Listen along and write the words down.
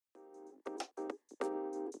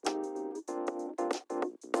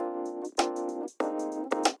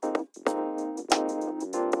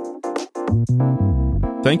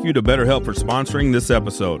Thank you to BetterHelp for sponsoring this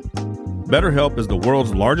episode. BetterHelp is the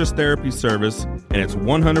world's largest therapy service, and it's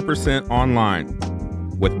 100% online.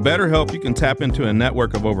 With BetterHelp, you can tap into a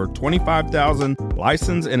network of over 25,000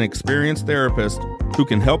 licensed and experienced therapists who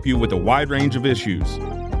can help you with a wide range of issues.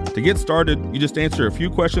 To get started, you just answer a few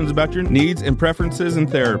questions about your needs and preferences in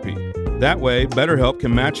therapy. That way, BetterHelp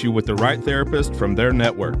can match you with the right therapist from their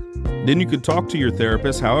network. Then you can talk to your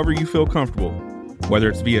therapist however you feel comfortable, whether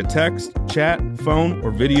it's via text, chat, phone,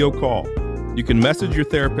 or video call. You can message your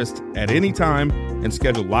therapist at any time and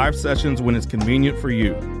schedule live sessions when it's convenient for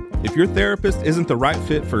you. If your therapist isn't the right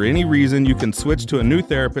fit for any reason, you can switch to a new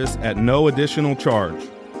therapist at no additional charge.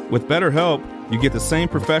 With BetterHelp, you get the same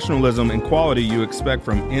professionalism and quality you expect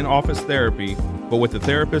from in-office therapy, but with a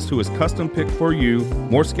therapist who is custom picked for you,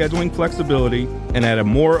 more scheduling flexibility, and at a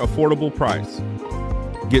more affordable price.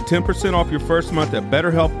 Get 10% off your first month at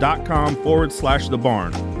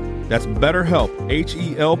BetterHelp.com/thebarn. That's BetterHelp,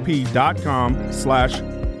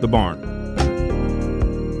 HELP.com/thebarn.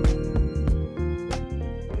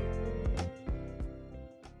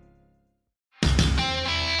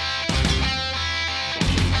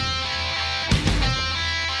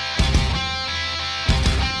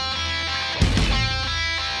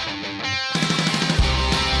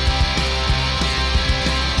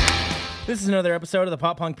 This is another episode of the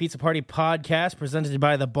Pop Punk Pizza Party podcast presented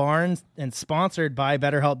by The Barn and sponsored by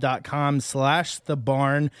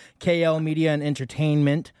BetterHelp.com/thebarn, KL Media and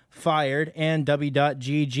Entertainment, Fired, and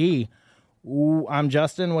W.GG. Ooh, I'm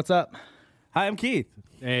Justin. What's up? Hi, I'm Keith.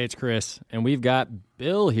 Hey, it's Chris. And we've got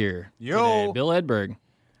Bill here. Yo. Today. Bill Edburg.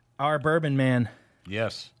 Our bourbon man.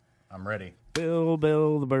 Yes, I'm ready. Bill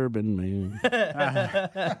the Bourbon Man.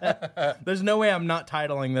 There's no way I'm not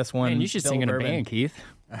titling this one. Man, you should Bill sing in Bourbon. a band, Keith.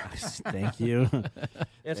 Thank you.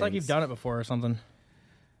 It's like you've done it before or something.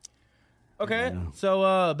 Okay, Yeah.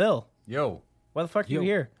 so Bill, Yo, why the fuck are you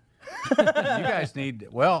here? you guys need.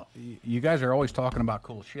 Well, you guys are always talking about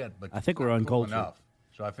cool shit, but I think we're not cool uncultured. enough.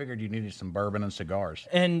 So I figured you needed some bourbon and cigars.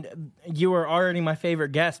 And you were already my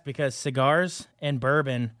favorite guest because cigars and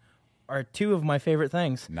bourbon are two of my favorite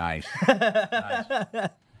things. Nice. Nice.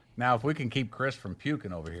 Now, if we can keep Chris from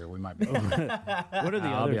puking over here, we might be. What are the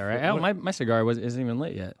I'll other? be all right. Oh, my cigar isn't even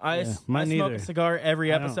lit yet. I mine smoke neither. a cigar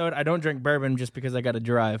every episode. I don't drink bourbon just because I got to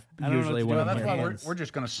drive. I don't know Usually what when to I'm do. That's here. why we're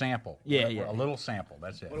just going to sample. Yeah, We're- yeah. A little sample.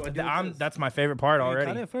 That's it. That's my favorite part Cut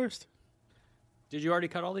already. it first. Did you already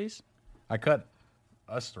cut all these? I cut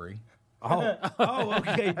us three. Oh,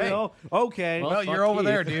 okay, Bill. Okay. Well, fuck you're over Keith.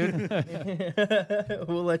 there, dude.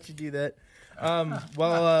 We'll let you do that.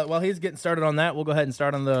 While he's getting started on that, we'll go ahead and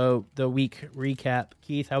start on the week recap.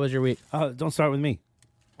 Keith, how was your week? Don't start with me.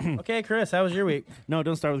 Okay, Chris, how was your week? No,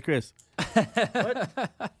 don't start with Chris.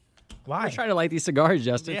 Why? I'm trying to light these cigars,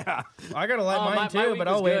 Justin. Yeah. I gotta light mine my too, week but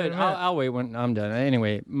was I'll wait. good. In a minute. I'll wait when I'm done.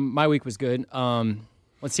 Anyway, my week was good.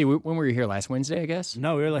 Let's see. When were you here? Last Wednesday, I guess?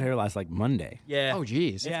 No, we were here last Monday. Yeah. Oh,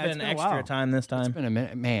 geez. It's Yeah, been it's been a extra while. time this time. It's been a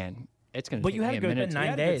minute. Man, it's going to But take you had me a a good minute. been you 9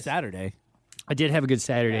 had a good days. Saturday. I did have a good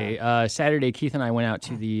Saturday. Saturday, Keith and I went out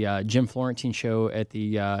to the Jim Florentine show at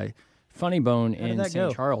the Funny Bone did in that St.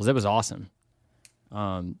 go? Charles. It was awesome.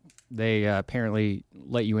 They apparently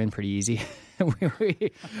let you in pretty easy.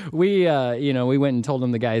 we went and told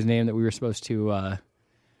them the guy's name that we were supposed to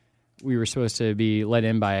be let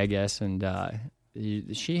in by, I guess, and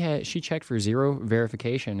she checked for zero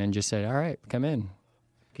verification and just said, "All right, come in."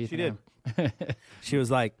 Keith She and did. She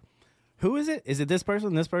was like, "Who is it? Is it this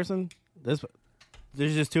person? This person? This?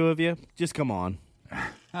 There's just two of you. Just come on."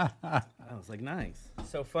 I was like, "Nice."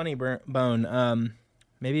 So funny, Bone.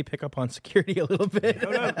 Maybe pick up on security a little bit.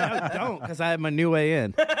 No, don't, because I have my new way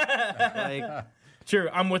in. Like,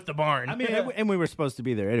 Sure, I'm with the barn. I mean, and we were supposed to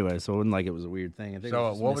be there anyway, so it wasn't like it was a weird thing. I think it So,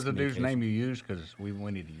 just what was the dude's miscommunication. name you used? Because we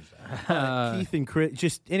need to use that. Keith and Chris.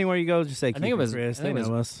 Just anywhere you go, just say I Keith think it was, and Chris. I think They it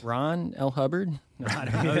know was us. Ron L. Hubbard. No, I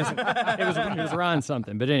don't know. It was Ron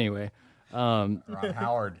something, but anyway. Ron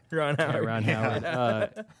Howard. Ron Yeah, Howard. Ron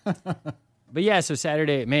Howard. But yeah, so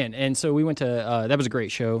Saturday, man, and so we went to, that was a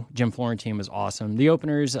great show. Jim Florentine was awesome. The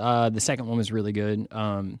openers, the second one was really good.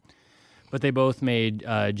 But they both made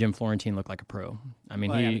Jim Florentine look like a pro. I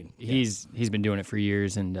mean, he's been doing it for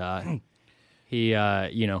years, and he,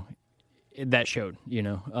 that showed,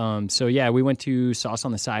 So yeah, we went to Sauce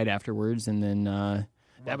on the Side afterwards, and then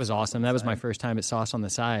that was awesome. That was my first time at Sauce on the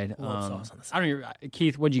Side. Sauce on the Side. I don't even,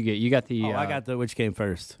 Keith, what'd you get? You got the I got the which came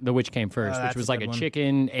first. the which came first, which that's was a like good a one.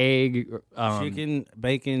 chicken, egg, Chicken,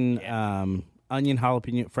 bacon, onion,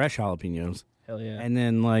 jalapeno, fresh jalapenos, Hell yeah. and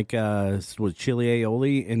then like was chili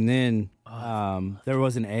aioli, and then there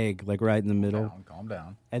was an egg like right in the middle, Calm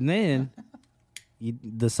down. and then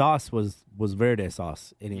the sauce was Verde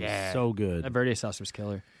sauce, and it was so good. That Verde sauce was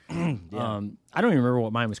killer. I don't even remember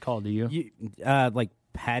what mine was called. Do you? Like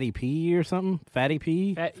Patty P or something? Fatty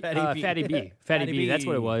P? Fatty B. Fatty B. That's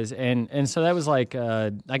what it was. And so that was like,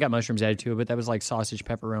 I got mushrooms added to it, but that was like sausage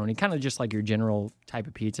pepperoni, kind of just like your general type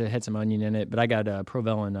of pizza. It had some onion in it, but I got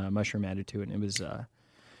provolone mushroom added to it, and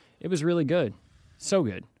it was really good. So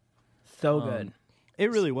good. So good.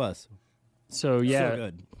 It really was. So, yeah. So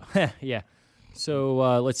good. Yeah.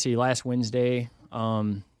 So, let's see. Last Wednesday, I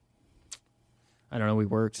don't know, we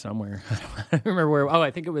worked somewhere. I don't remember where. Oh,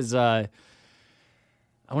 I think it was, I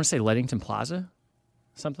want to say Leadington Plaza,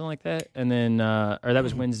 something like that. And then, or that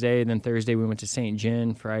was Wednesday. And then Thursday we went to St.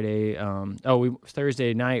 John. Friday,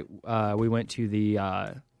 Thursday night, we went to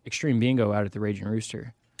the Extreme Bingo out at the Raging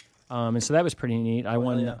Rooster. And so that was pretty neat. I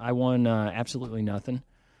won absolutely nothing.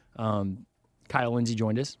 Kyle Lindsay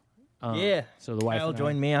joined us. So the wife Kyle and I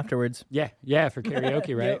joined me afterwards. Yeah, for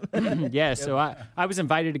karaoke, right? Yeah, so I was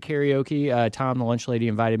invited to karaoke. Tom, the lunch lady,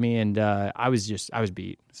 invited me, and I was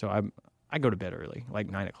beat. So I go to bed early, like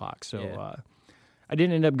 9 o'clock. So I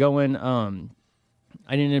didn't end up going.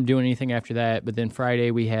 I didn't end up doing anything after that. But then Friday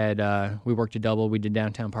we worked a double. We did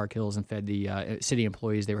downtown Park Hills and fed the city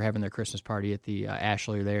employees. They were having their Christmas party at the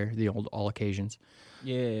Ashler there, the old All Occasions.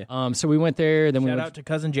 Yeah. So we went there. Then Shout out to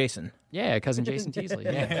cousin Jason. Yeah, cousin Jason Teasley.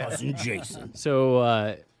 Yeah, Cousin Jason.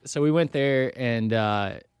 So we went there and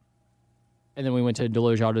then we went to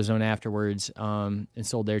Deloge AutoZone afterwards and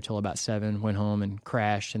sold there till about 7. Went home and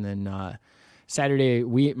crashed, and then Saturday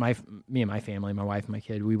me and my family, my wife and my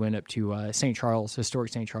kid, we went up to St. Charles,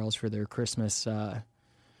 historic St. Charles, for their Christmas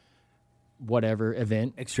whatever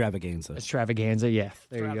event. Extravaganza, yeah.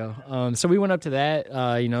 There you go. So we went up to that,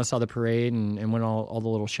 saw the parade and went all the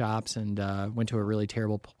little shops and went to a really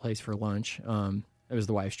terrible place for lunch. It was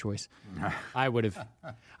the wife's choice. I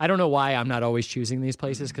don't know why I'm not always choosing these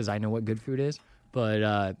places because I know what good food is.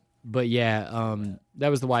 But yeah, that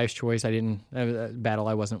was the wife's choice. That was a battle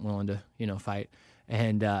I wasn't willing to, fight.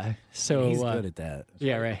 And so he's good at that.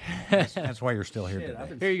 Yeah, right. That's why you're still here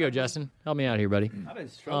today. Here you go, Justin. Help me out here, buddy.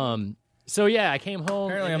 So yeah, I came home.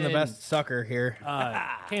 Apparently, I'm the best sucker here.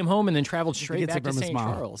 Came home and then traveled straight back to from his St.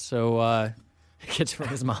 mom. Charles. So gets from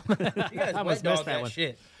his mom. You guys almost wet missed dog that one.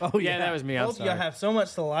 shit. Oh, Yeah, that was me. I'm Both of sorry. y'all have so much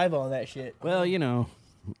saliva on that shit. Well,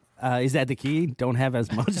 is that the key? Don't have as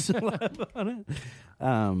much saliva on it.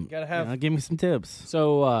 Gotta have. Give me some tips.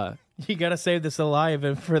 So You gotta save the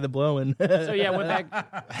saliva for the blowing. so yeah, I went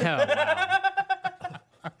back. Oh,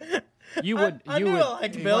 wow. You would. I You knew would. I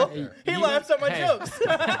liked Bill. He laughs at my hey. jokes.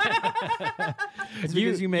 It's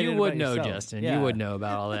because you made it would about know, yourself. Justin. Yeah. You would know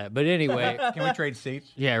about all that. But anyway, Can we trade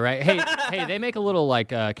seats? yeah, right. Hey, they make a little like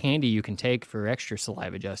candy you can take for extra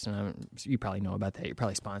saliva, Justin. You probably know about that. You're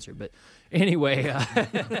probably sponsored. But anyway,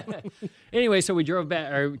 so we drove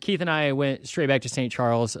back. Or Keith and I went straight back to St.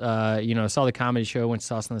 Charles. Saw the comedy show. Went to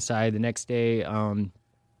Sauce on the Side. The next day, I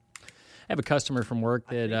have a customer from work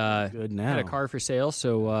that good now. had a car for sale,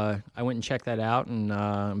 so I went and checked that out, and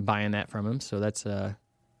I'm buying that from him. So that's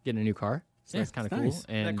getting a new car. So that's kind of cool. nice.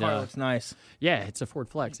 And That car looks nice. yeah, it's a Ford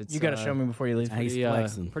Flex. It's You gotta show me before you leave. He's pretty,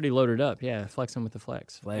 flexing. pretty loaded up. Yeah, flexing with the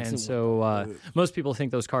Flex. Flexing and with so most people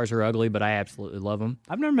think those cars are ugly, but I absolutely love them.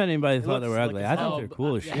 I've never met anybody who thought they looks were like ugly. a I think hell. they're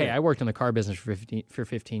cool as shit. Hey, I worked in the car business for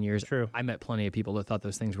 15 years. True. I met plenty of people that thought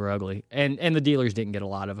those things were ugly, and the dealers didn't get a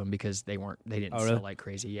lot of them because they didn't really? sell like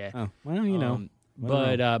crazy. Yeah. Oh, well,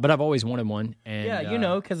 But I've always wanted one. And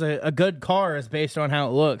Yeah, because a good car is based on how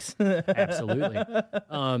it looks. absolutely.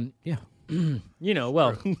 yeah.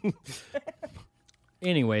 Well.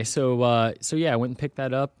 Anyway, so yeah, I went and picked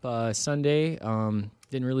that up Sunday.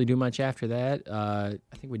 Didn't really do much after that. I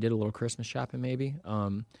think we did a little Christmas shopping maybe.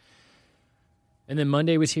 And then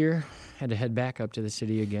Monday was here. Had to head back up to the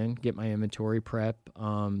city again, get my inventory prep.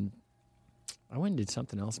 I went and did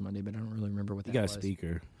something else Monday, but I don't really remember what that You got was. a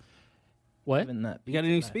speaker. What? Even that- You got a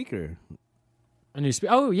new speaker. A new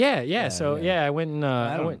Oh yeah. So yeah. I went and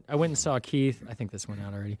I went and saw Keith. I think this went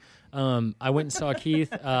out already. I went and saw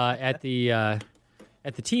Keith at the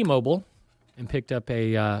T-Mobile and picked up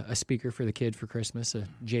a speaker for the kid for Christmas, a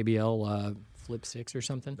JBL Flip 6 or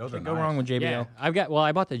something. Those are Go nice. wrong with JBL. Yeah,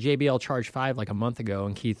 I bought the JBL Charge 5 like a month ago,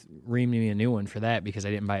 and Keith reamed me a new one for that because I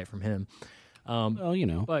didn't buy it from him.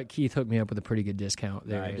 Well, But Keith hooked me up with a pretty good discount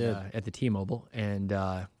there at the T-Mobile, and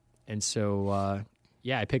so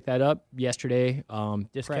yeah, I picked that up yesterday.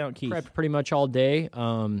 Discount Keith. Prepped pretty much all day.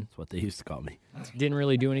 That's what they used to call me. Didn't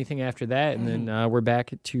really do anything after that, and then we're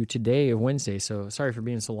back to today of Wednesday. So sorry for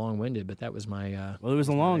being so long-winded, but that was my. Well, it was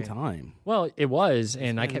a long time. Well, it was,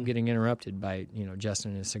 and I kept getting interrupted by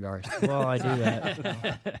Justin and his cigars. Well, I do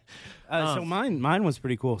that. So mine was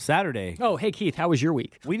pretty cool. Saturday, Oh, hey Keith, how was your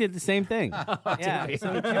week? we did the same thing. Yeah,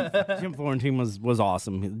 so Jim Florentine was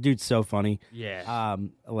awesome. The dude's so funny. Yeah,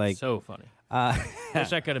 Like so funny.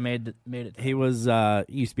 Wish I could have made it. he was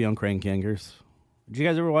he used to be on Crank Yankers. Did you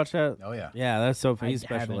guys ever watch that? Oh, yeah. Yeah, that's so funny. I He's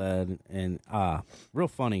special ed and real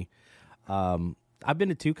funny. I've been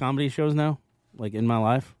to 2 comedy shows now, like in my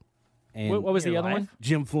life. And What was the Your other life? one?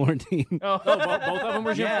 Jim Florentine. Oh, both of them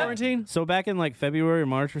were Jim Florentine? So back in like February or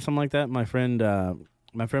March or something like that, my friend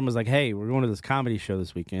was like, "Hey, we're going to this comedy show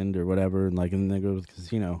this weekend or whatever," and then they go to the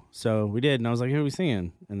casino. So we did, and I was like, "Who are we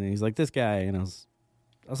seeing?" And then he's like, "This guy," and I was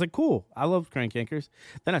like, "Cool, I love Crank Yankers."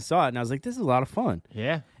 Then I saw it, and I was like, "This is a lot of fun."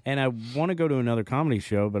 Yeah. And I want to go to another comedy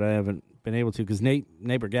show, but I haven't been able to because Nate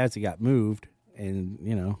Bargatze got moved, and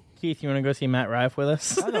Keith, you want to go see Matt Rife with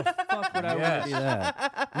us? How the fuck would I want to do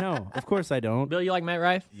that? No, of course I don't. Bill, you like Matt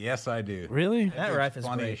Rife? Yes, I do. Really? Matt Rife is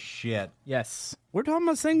Funny great. as shit. Yes. We're talking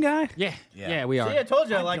about the same guy? Yeah. Yeah. Yeah, we are. See, I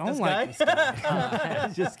told you I like don't this like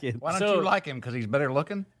guy. Just kidding. Why don't So- you like him? Because he's better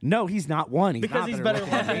looking? No, he's not one. He's because not he's better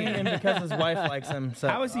better looking. looking and because his wife likes him. So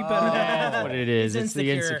How is he better? That's what it is. He's It's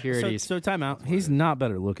the insecure. insecurities. So time out. He's not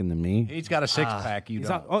better looking than me. He's got a six-pack. You He's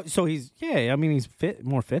don't. not, so he's I mean he's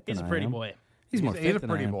more fit than he's a I pretty am. boy, He's more He's fit a than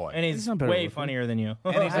pretty I am. boy. and he's not better way looking. funnier than you.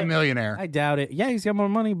 And he's a millionaire. I doubt it. Yeah, he's got more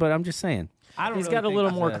money, but I'm just saying. I don't. He's really got a think little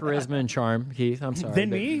he's more a- charisma and charm, Keith. I'm sorry.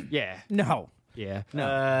 Than but- me? Yeah. No, Yeah. no,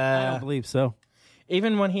 I don't believe so.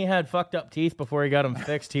 Even when he had fucked up teeth before he got them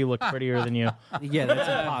fixed, he looked prettier than you. Yeah, that's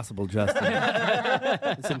impossible, Justin.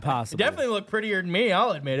 It's impossible. Definitely looked prettier than me.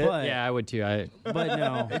 I'll admit it. But, Yeah, I would too. but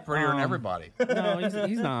no, He's prettier than everybody. no,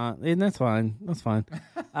 he's not, and that's fine. That's fine.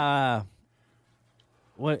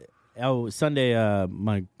 What? Oh, Sunday,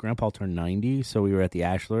 my grandpa turned 90, so we were at the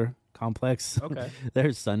Ashler complex. Okay.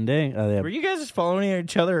 There's Sunday. They have Were you guys just following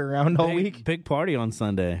each other around all week? big party on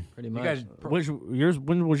Sunday. Pretty You much. guys,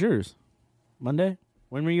 When was yours? Monday?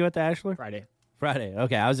 When were you at the Ashler? Friday. Friday.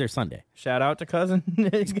 Okay, I was there Sunday. Shout out to cousin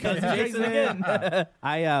Jason again.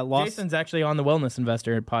 I lost. Jason's actually on the Wellness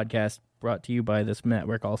Investor podcast, brought to you by this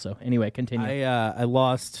network. Also, anyway, continue. I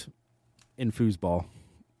lost in foosball.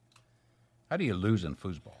 how do you lose in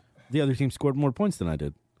foosball? The other team scored more points than I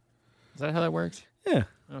did. Is that how that works? Yeah,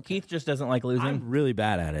 Keith just doesn't like losing. I'm really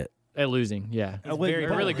bad at it. At losing, yeah. very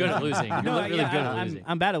You're really good at losing. You're really good at losing.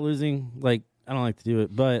 I'm bad at losing. Like I don't like to do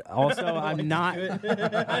it, but also I'm not.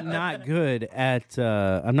 I'm not good at.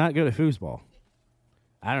 I'm not good at foosball.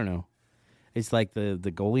 I don't know. It's like the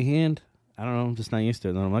goalie hand. I don't know. I'm just not used to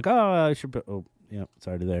it. And then I'm like, oh, I should. Oh, yeah, it's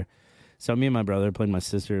already there. So me and my brother played my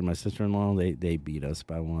sister and my sister-in-law. They beat us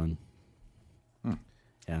by 1.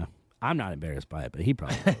 Yeah. I'm not embarrassed by it, but he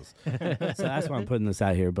probably was. So that's why I'm putting this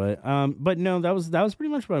out here. But no, that was pretty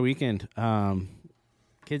much my weekend.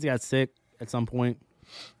 Kids got sick at some point,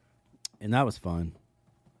 and that was fun.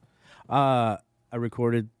 I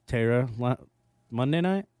recorded Tara Monday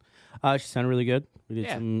night. She sounded really good. We did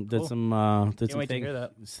Yeah, some cool. Can't wait to hear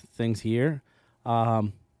that. things here.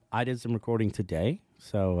 I did some recording today,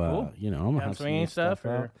 so Cool. I'm gonna Down have some swinging new stuff,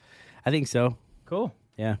 out. or- I think so. Cool.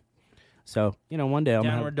 Yeah. So one day I'm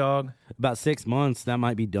gonna Downward have, dog. about 6 months that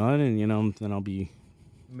might be done, and then I'll be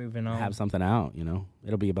Moving on. have something out.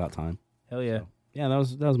 It'll be about time. Hell yeah. Yeah, that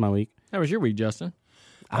was my week. How was your week, Justin?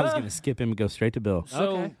 I was gonna skip him and go straight to Bill.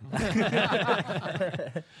 So,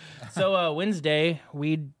 so Wednesday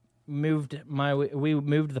we moved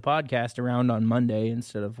the podcast around on Monday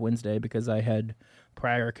instead of Wednesday because I had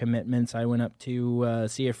prior commitments. I went up to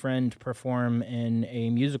see a friend perform in a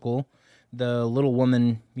musical, the Little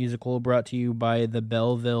Woman musical, brought to you by the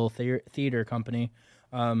Belleville Theater Company.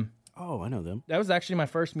 Oh, I know them. That was actually my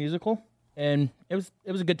first musical, and it was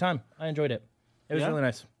a good time. I enjoyed it. It was Yeah? really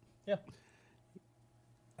nice. Yeah.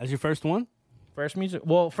 As your first one? First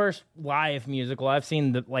live musical. I've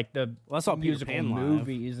seen the Well, I saw Peter musical Pan live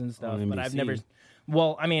movies and stuff, on but I've NBC. never.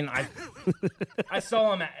 Well, I mean, I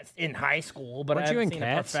saw him in high school, but I Weren't you haven't in seen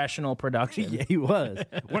a Cats? professional production. Yeah, he was.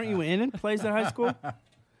 Weren't you in plays at high school?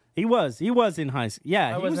 He was. He was in high school.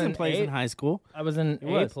 Yeah, he was was in in plays in 8. high school. I was in a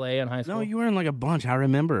was. play in high school. No, you were in like a bunch. I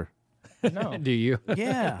remember. no, Do you?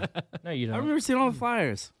 Yeah, no, you I don't. remember seeing all the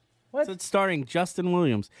flyers. What? So it's starring Justin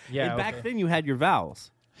Williams. Yeah, And back okay. then you had your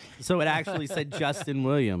vowels. So it actually said Justin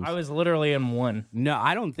Williams. I was literally in one No,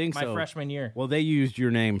 I don't think my so. freshman year. Well, they used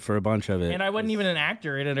your name for a bunch of it. And I wasn't even an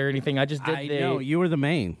actor in it or anything. I just did I the. know you were the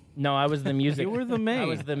main. No, I was the music. You were the main. I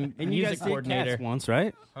was the and you music guys did coordinator. Cats once,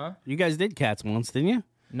 right? Huh? You guys did Cats once, didn't you?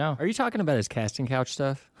 No, Are you talking about his casting couch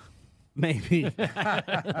stuff? Maybe.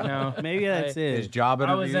 no. Maybe that's His it. job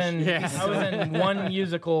I was interviews. in. I was in one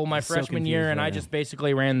musical my so freshman confused year, and right I now. just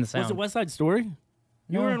basically ran the sound. Was it West Side Story?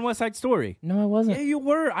 You No. were in West Side Story. No, I wasn't. Yeah, you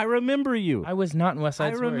were. I remember you. I was not in West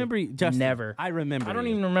Side I Story. remember you. Justin, Never. I remember. I don't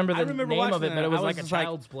you. even remember I the remember name of watching it, but it was I like a just like,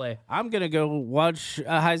 child's play. I'm gonna go watch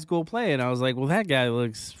a high school play, and I was like, "Well, that guy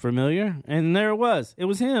looks familiar." And there it was. It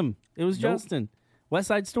was him. It was Justin. West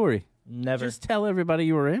Side Story. Never. Just tell everybody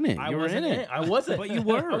you were in it. You were wasn't in it. I wasn't. But you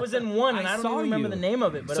were. I was in one, and I I don't saw even remember you. the name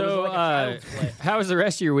of it, but it So, was like a child's play. how was the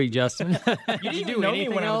rest of your week, Justin? You didn't even know me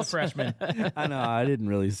when I was a freshman. I know. I didn't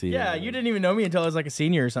really see. Yeah, it. you didn't even know me until I was like a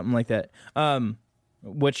senior or something like that.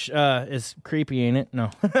 Which is creepy, ain't it? No.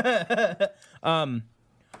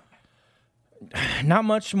 Not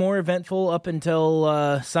much more eventful up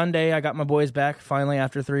until Sunday. I got my boys back finally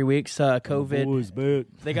after 3 weeks. COVID. Boys, bet.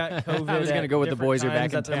 They got COVID. I was going to go with the boys are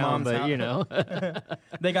back in at their town, mom's but house. you know.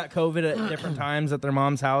 They got COVID at different times at their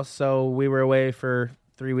mom's house, so we were away for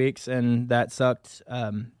 3 weeks, and that sucked.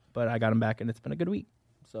 But I got them back, and it's been a good week.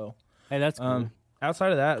 So, Hey, that's cool.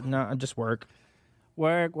 outside of that, no, just work.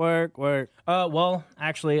 Work. Well,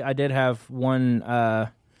 actually, I did have one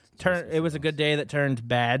turn. It was a good day that turned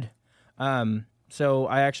bad. So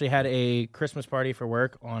I actually had a Christmas party for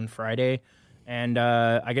work on Friday, and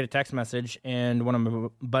I get a text message, and one of my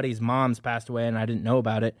buddy's moms passed away, and I didn't know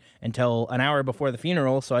about it until an hour before the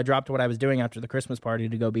funeral. So I dropped what I was doing after the Christmas party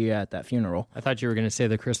to go be at that funeral. I thought you were going to say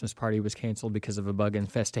the Christmas party was canceled because of a bug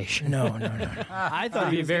infestation. No. I thought That'd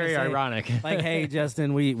he be was very gonna say, ironic. Like, hey,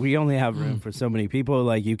 Justin, we only have room for so many people.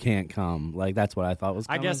 Like, you can't come. Like, that's what I thought was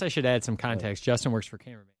I coming. guess I should add some context. Justin works for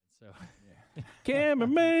Cameraman, so.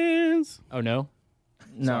 Cameramans. Oh, no?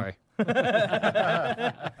 No. Sorry.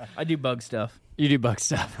 I do bug stuff. You do bug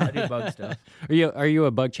stuff. I do bug stuff. Are you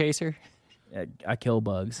a bug chaser? I kill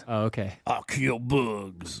bugs. Oh, okay. I'll kill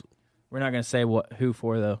bugs. We're not going to say who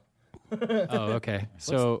for, though. Oh, okay.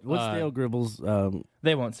 So What's Dale Gribble's?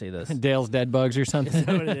 They won't see this. Dale's Dead Bugs or something? Is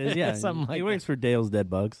that what it is? Yeah, Something like he works for Dale's Dead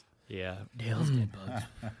Bugs. Yeah. Dale's dead bugs.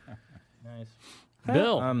 Nice.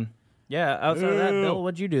 Bill. Yeah, outside of that, Bill,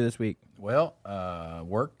 what'd you do this week? Well,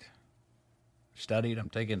 worked, studied. I'm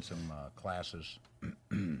taking some classes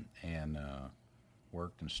and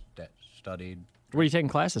worked and studied What are you taking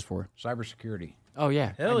classes for? cybersecurity. Oh,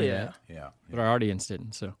 yeah. Hell I knew yeah. that. Yeah. But our audience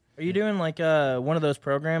didn't, so. Are you doing like one of those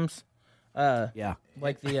programs? Yeah.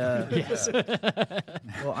 Like the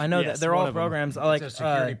well, I know Yes, that they're one all of 'em. programs. I like It's a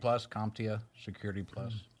Security Plus, CompTIA Security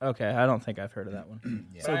Plus. okay, I don't think I've heard of that one.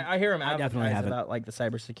 So I hear them I definitely advertise haven't. about like the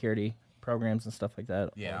cybersecurity programs and stuff like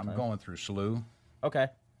that. Yeah, all I'm the time. going through SLU. Okay,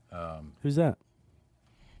 Who's that?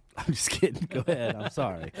 I'm just kidding. Go ahead. I'm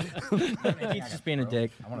sorry. he's just being a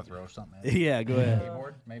dick. I want to throw something at Yeah, go ahead.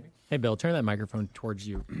 keyboard, maybe. Hey, Bill, turn that microphone towards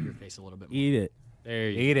your face a little bit more. Eat it. There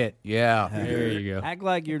you Eat it. Yeah. There you go. Act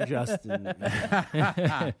like you're Justin.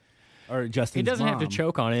 Or Justin's He doesn't have to mom.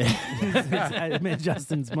 choke on it. I meant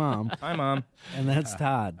Justin's mom, Hi, Mom. and that's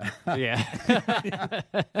Todd. Yeah.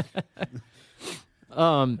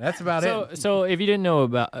 That's about it. So if you didn't know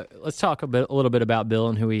about, let's talk a little bit about Bill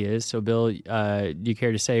and who he is. So, Bill, do you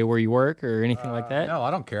care to say where you work or anything like that? No,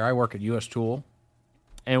 I don't care. I work at U.S. Tool.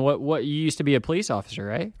 And what you used to be a police officer,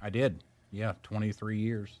 right? I did. Yeah, 23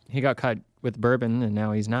 years. He got caught with bourbon, and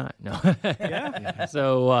now he's not. No. Yeah.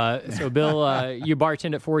 So Bill, you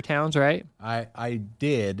bartend at Four Towns, right? I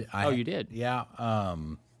did. You did? Yeah.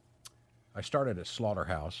 I started at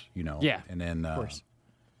Slaughterhouse, Yeah, and then of course.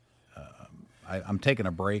 I'm taking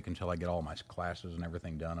a break until I get all my classes and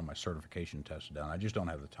everything done and my certification tests done. I just don't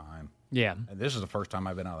have the time. Yeah. And this is the first time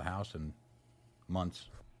I've been out of the house in months.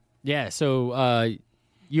 Yeah. So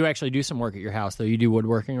you actually do some work at your house, though. You do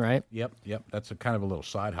woodworking, right? Yep. That's a kind of a little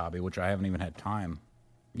side hobby, which I haven't even had time.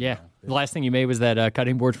 Yeah. The last thing you made was that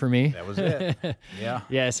cutting board for me. That was it. Yeah.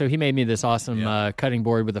 Yeah, so he made me this awesome cutting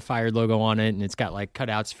board with a Fired logo on it, and it's got like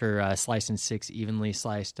cutouts for slicing 6 evenly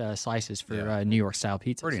sliced slices for New York style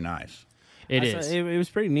pizzas. Pretty nice. It I is. saw- It was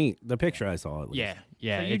pretty neat. The picture I saw. At least.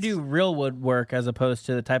 Yeah. So you it's- do real woodwork as opposed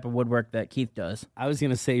to the type of woodwork that Keith does. I was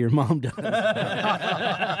gonna say your mom does.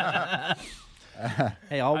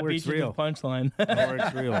 Hey, all I works beat you to real. the punchline. All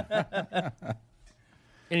works real.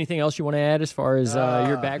 Anything else you want to add as far as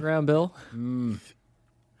your background, Bill?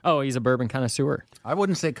 Oh, he's a bourbon connoisseur. I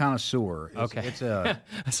wouldn't say connoisseur. Okay. It's a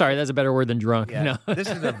Sorry, that's a better word than drunk. yeah, No. this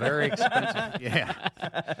is a very expensive.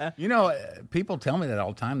 Yeah, people tell me that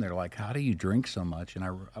all the time. They're like, "How do you drink so much?" And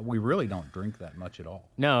we really don't drink that much at all.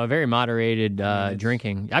 No, very moderated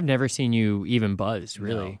drinking. I've never seen you even buzzed,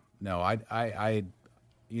 really. No, I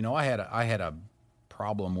had a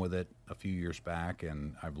problem with it a few years back,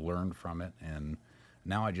 and I've learned from it, and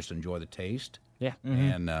now I just enjoy the taste. Yeah.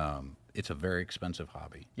 And it's a very expensive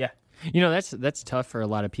hobby. Yeah. That's tough for a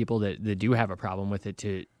lot of people that do have a problem with it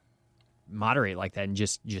to moderate like that and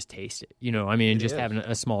just taste it. Just having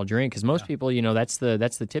a small drink, because most people, that's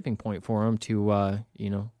the tipping point for them to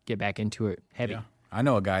get back into it heavy. Yeah. I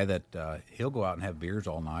know a guy that he'll go out and have beers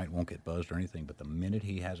all night, won't get buzzed or anything, but the minute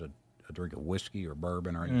he has a drink of whiskey or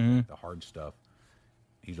bourbon or anything, the hard stuff,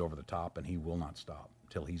 he's over the top, and he will not stop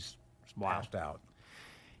until he's passed out.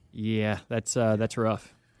 Yeah, that's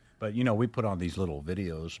rough. But we put on these little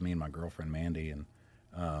videos, me and my girlfriend Mandy, and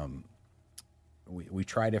we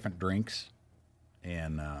try different drinks,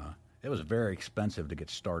 and it was very expensive to get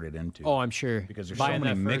started into. Oh, I'm sure, because there's buying so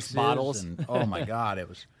many the first mixes bottles. and oh my God, it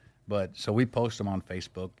was. But so we post them on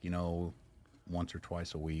Facebook, once or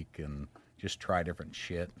twice a week, and just try different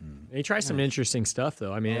shit. And You try some interesting stuff,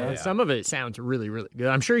 though. yeah. Some of it sounds really, really good.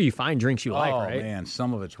 I'm sure you find drinks you like, right? Oh man,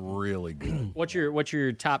 some of it's really good. What's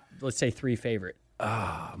your top, let's say, 3 favorite?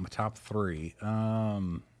 My top 3,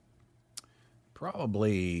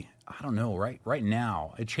 probably, I don't know. Right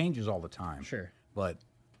now, it changes all the time. Sure. But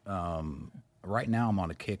right now, I'm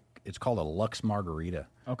on a kick. It's called a Lux Margarita.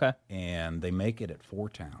 Okay. And they make it at 4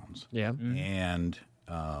 Towns. Yeah. And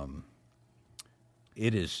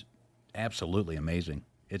it is absolutely amazing.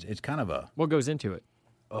 It's kind of a. What goes into it?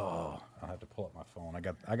 Oh, I'll have to pull up my phone. I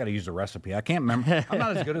got to use the recipe. I can't remember. I'm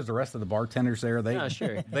not as good as the rest of the bartenders there. They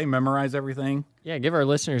sure. They memorize everything. Yeah, give our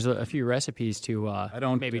listeners a few recipes to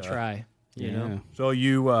maybe try. You know. So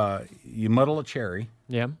you muddle a cherry,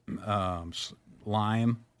 Yeah.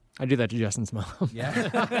 lime. I do that to Justin's mom.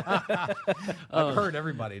 Yeah, I've heard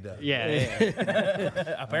everybody does.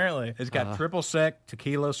 Yeah. Apparently. It's got triple sec,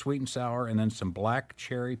 tequila, sweet and sour, and then some black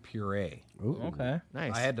cherry puree. Okay.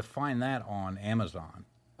 Nice. I had to find that on Amazon.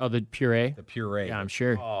 Oh, the puree? The puree. Yeah, I'm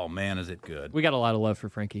sure. Oh man, is it good? We got a lot of love for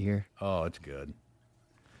Frankie here. Oh, it's good.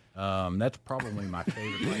 That's probably my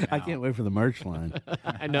favorite right now. I can't wait for the merch line.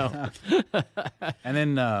 I know. And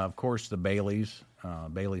then, of course, the Baileys.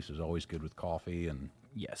 Baileys is always good with coffee. And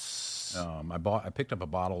Yes. I picked up a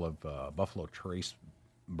bottle of Buffalo Trace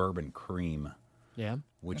Bourbon Cream, Yeah.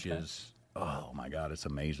 which is, oh my God, it's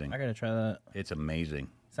amazing. I gotta try that. It's amazing.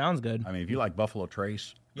 Sounds good. I mean, if you like Buffalo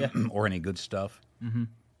Trace or any good stuff,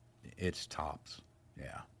 it's tops.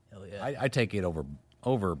 Yeah. Hell yeah. I take it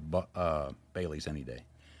over Bailey's any day.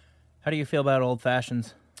 How do you feel about old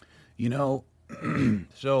fashions? So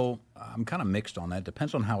I'm kind of mixed on that.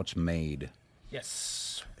 Depends on how it's made.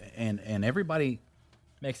 Yes. And everybody,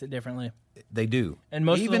 Makes it differently. they do. And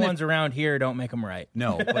most Even of the if- ones around here don't make them right.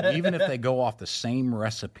 No, but even if they go off the same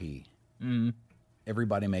recipe,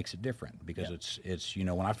 everybody makes it different because it's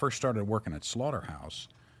when I first started working at Slaughterhouse,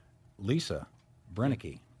 Lisa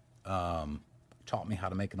Brennicky taught me how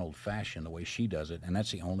to make an old fashioned the way she does it, and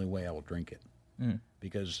that's the only way I will drink it.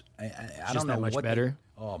 Because I don't know that much what better?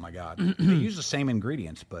 Oh my God, they use the same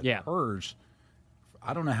ingredients, but Yeah. hers,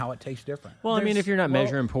 I don't know how it tastes different. Well, I mean, if you're not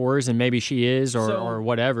measuring pours, and maybe she is, or, So- or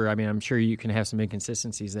whatever, I mean, I'm sure you can have some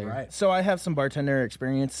inconsistencies there. Right. So I have some bartender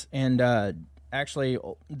experience, and actually,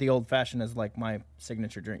 the old fashioned is like my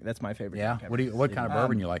signature drink. That's my favorite. Yeah. drink ever. What kind of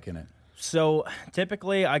bourbon you like in it? So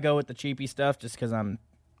typically, I go with the cheapy stuff just because I'm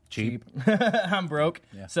Cheap. I'm broke.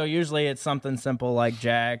 Yeah. So usually it's something simple like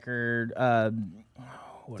Jack or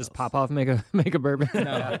Does Pop Off make a bourbon?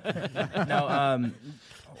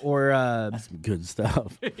 or Some good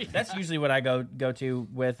stuff. that's usually what I go to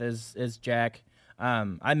with is Jack.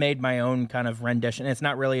 I made my own kind of rendition. It's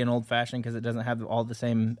not really an old fashioned because it doesn't have all the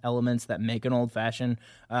same elements that make an old fashioned.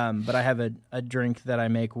 But I have a drink that I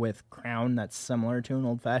make with Crown that's similar to an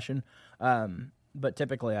old fashioned. But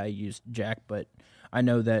typically I use Jack, but I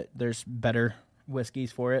know that there's better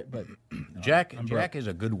whiskeys for it. But Jack is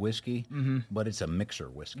a good whiskey, but it's a mixer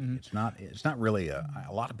whiskey. It's not really a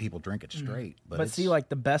lot of people drink it straight. But But see, like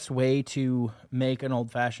the best way to make an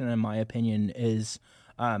old fashioned, in my opinion, is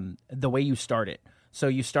the way you start it. So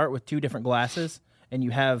you start with 2 different glasses, and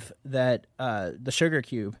you have that the sugar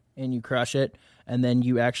cube, and you crush it, and then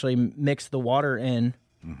you actually mix the water in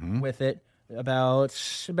with it about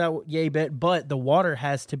yay bit. But the water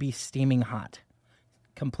has to be steaming hot,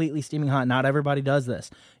 completely steaming hot. Not everybody does this.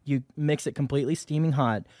 You mix it completely steaming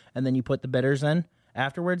hot, and then you put the bitters in,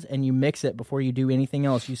 afterwards, and you mix it before you do anything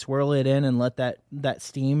else. You swirl it in and let that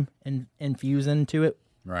steam and infuse into it.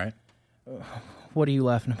 Right. What are you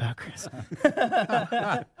laughing about, Chris?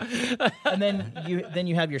 And then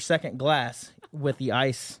you have your second glass with the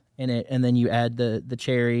ice in it, and then you add the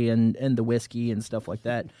cherry and the whiskey and stuff like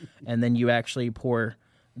that, and then you actually pour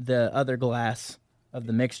the other glass of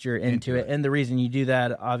the mixture into it. And the reason you do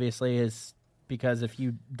that, obviously, is because if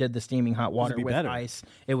you did the steaming hot water with ice,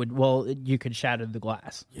 it would you could shatter the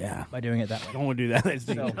glass. Yeah, by doing it that way. Don't want to do that. That's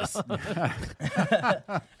dangerous.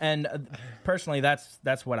 And personally,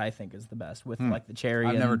 that's what I think is the best with like the cherry.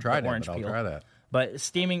 I've and never tried the orange it, but peel. I'll try that. But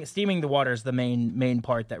steaming the water is the main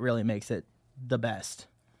part that really makes it the best.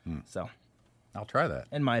 So, I'll try that.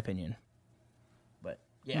 in my opinion. But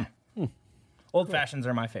yeah. Old fashions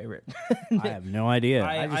are my favorite. I have no idea.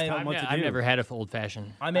 I just tell them what to do. I've never had a old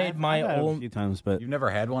fashioned. I made my I've had it a old. few times, but You've never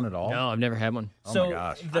had one at all? No, I've never had one. So my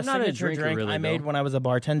gosh. the I'm not a signature drinker, drink really, I made though. when I was a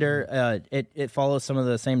bartender, it follows some of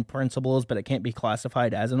the same principles, but it can't be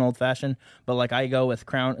classified as an old fashioned. But like I go with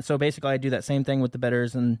Crown, so basically I do that same thing with the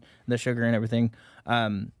bitters and the sugar and everything.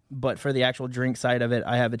 But for the actual drink side of it,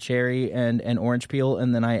 I have a cherry and an orange peel,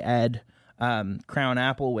 and then I add Crown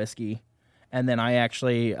apple whiskey, and then I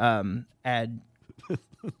actually add.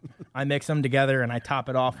 I mix them together and I top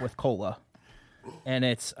it off with cola, and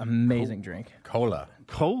it's amazing drink. Cola.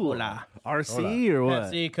 Cola. RC or what?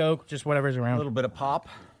 Pepsi, Coke, just whatever's A around. little bit of pop.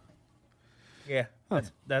 Yeah,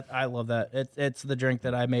 that I love that. It's the drink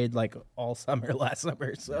that I made like all summer last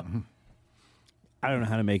summer. So I don't know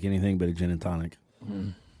how to make anything but a gin and tonic.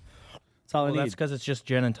 That's all I well, need. that's because it's just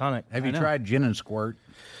gin and tonic. Have you tried gin and squirt?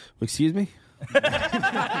 Excuse me?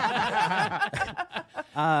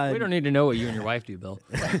 We don't need to know what you and your wife do, Bill.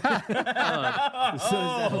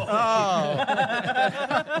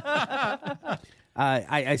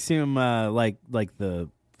 I assume like the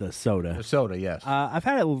soda. The soda, yes. I've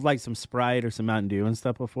had it with like some Sprite or some Mountain Dew and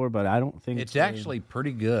stuff before, but I don't think It's actually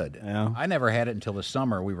pretty good. Yeah. I never had it until the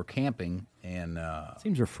summer. We were camping, and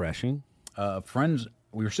seems refreshing. friends.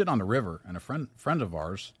 We were sitting on the river, and a friend of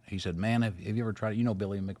ours, he said, "Man, have you ever tried it? You know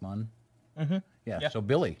Billy McMunn?" Mm-hmm. Yeah. So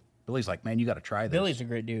Billy's like, "Man, you got to try this." Billy's a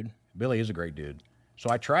great dude. Billy is a great dude. So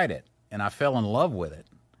I tried it, and I fell in love with it.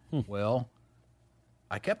 Well,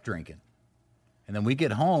 I kept drinking, and then we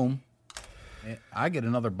get home, and I get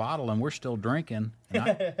another bottle, and we're still drinking.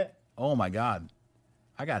 And oh my God,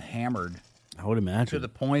 I got hammered I would imagine. to the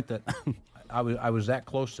point that I was that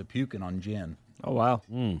close to puking on gin. Oh, wow.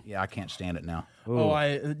 Yeah, I can't stand it now.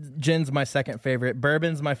 Gin's my second favorite.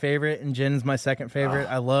 Bourbon's my favorite, and gin's my second favorite.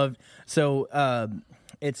 I love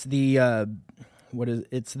it's the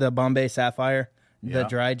it's the Bombay Sapphire, the Yeah.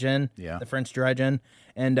 dry gin, Yeah. the French dry gin.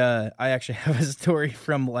 And I actually have a story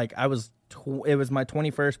from like it was my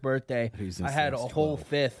 21st birthday. He's I had a since whole 12.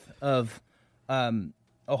 fifth of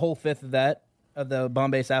that of the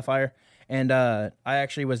Bombay Sapphire. And I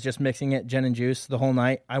actually was just mixing it gin and juice the whole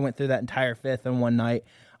night. I went through that entire fifth in one night.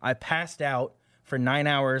 I passed out for 9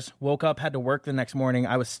 hours, woke up, had to work the next morning.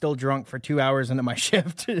 I was still drunk for 2 hours into my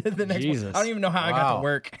shift the next morning. Jesus. I don't even know how I got to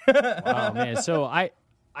work. Wow, man. So I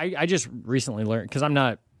just recently learned, because I'm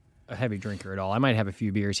not a heavy drinker at all. I might have a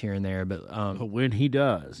few beers here and there, but But when he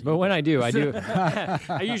does, but when I do,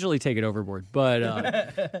 I usually take it overboard.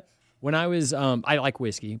 But when I was, I like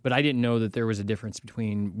whiskey, but I didn't know that there was a difference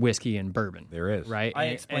between whiskey and bourbon. There is. Right? I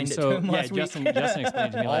And- explained and it so, to him last week. Justin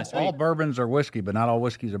explained to me last All week. bourbons are whiskey, but not all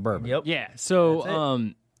whiskeys are bourbon. Yep. Yeah.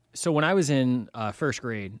 So, so when I was in first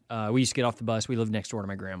grade, we used to get off the bus. We lived next door to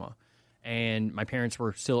my grandma, and my parents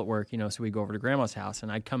were still at work. So we'd go over to grandma's house,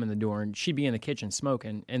 and I'd come in the door, and she'd be in the kitchen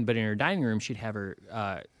smoking, but in her dining room, she'd have her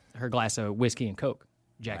glass of whiskey and Coke,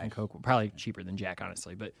 Jack and Coke, probably cheaper than Jack,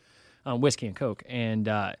 honestly, but whiskey and Coke, and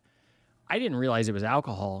I didn't realize it was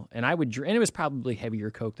alcohol, and I would drink, and it was probably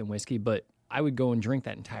heavier Coke than whiskey, but I would go and drink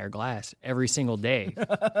that entire glass every single day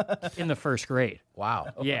in the first grade. Wow.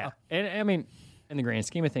 Yeah, and I mean, in the grand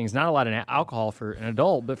scheme of things, not a lot of alcohol for an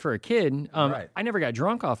adult, but for a kid, Right. I never got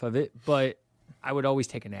drunk off of it, but I would always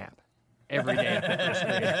take a nap every day. in the first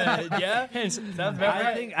grade. Yeah. And so- Sounds about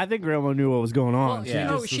right. I think Grandma knew what was going on. yeah.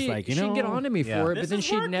 She just was like, you know, she'd get on to me Yeah. for it, but This then is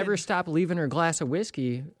she'd working. never stop leaving her glass of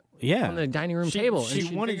whiskey yeah. on the dining room table. She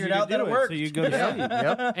and wanted figured you to out that do it it, worked. so you go to sleep.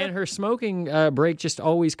 Yep. and her smoking break just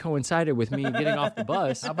always coincided with me getting off the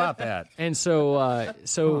bus. How about that? And so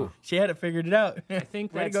She had it figured out. I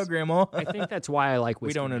think Way to that's go, Grandma. I think that's why I like We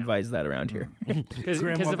whiskey. don't now. advise that around here. Because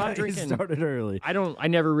Grandma if I'm got you drinking, started early. I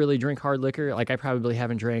never really drink hard liquor. Like I probably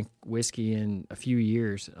haven't drank whiskey in a few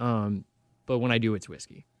years. But when I do, it's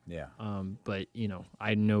whiskey. Yeah. But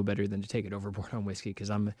I know better than to take it overboard on whiskey because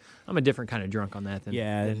I'm a different kind of drunk on that than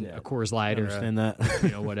Yeah, a Coors Light or understand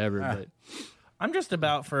that. whatever. But I'm just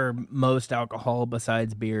about for most alcohol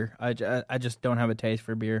besides beer. I just don't have a taste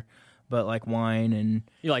for beer, but like wine and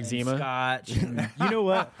You like and Zima? Scotch. And, You know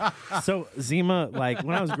what? So Zima, like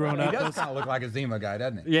when I was growing He up, does kind of look like a Zima guy,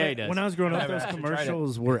 doesn't he? Yeah, he does. when I was growing up, Never those actually tried it.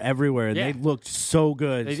 commercials were everywhere, and Yeah. they looked so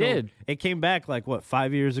good. They So did. It came back like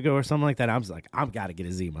 5 years ago or something like that. I was like, I've got to get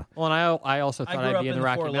a Zima. Well, and I also I thought grew I'd up be in in the the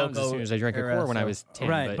Rocky Four Mountains as Loko soon as I drank a era, core when I so- was 10.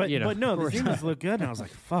 Right, but, you know, no, the Zimas look good, and I was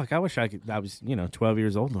like, fuck, I wish I could. I was 12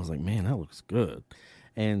 years old, and I was like, man, that looks good.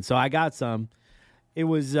 And so I got some. It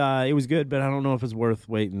was good, but I don't know if it's worth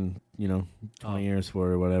waiting 20 years for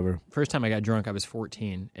or whatever. First time I got drunk, I was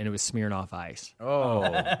 14, and it was Smirnoff Ice. Oh,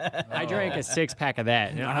 I drank a 6-pack of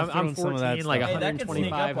that. And I've I'm thrown some of that 14, like stuff. Hey, that could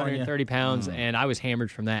sneak 125, up on you. 130 pounds, and I was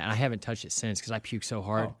hammered from that, and I haven't touched it since because I puked so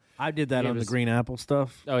hard. I did that Yeah, on it the was- green apple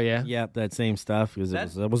stuff. Oh, yeah? Yeah, that same stuff because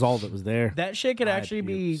That- it was all that was there. that shit could I actually puked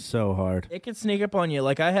be. so hard. It could sneak up on you.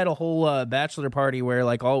 Like I had a whole bachelor party where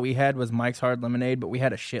like all we had was Mike's Hard Lemonade, but we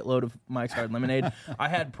had a shitload of Mike's Hard Lemonade. I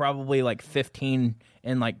had probably like 15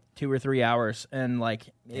 in like 2 or 3 hours, and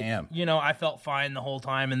like, Damn. I felt fine the whole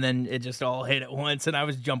time, and then it just all hit at once, and I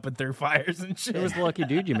was jumping through fires and shit. It was the lucky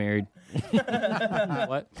dude you married.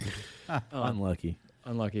 What? Unlucky.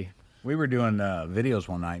 Unlucky. we were doing videos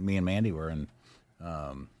one night. Me and Mandy were, and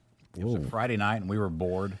it was a Friday night, and we were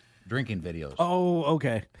bored drinking videos. Oh,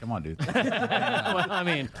 okay. Come on, dude. Well, I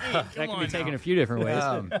mean, that can be on taken now. a few different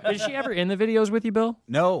ways. Is she ever in the videos with you, Bill?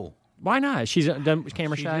 No, Why not? She's done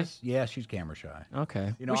camera She shy. yeah, she's camera shy.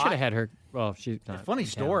 Okay. You know, we should I- have had her. Well, she's not. Funny in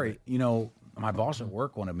town, story. My boss at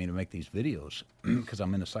work wanted me to make these videos because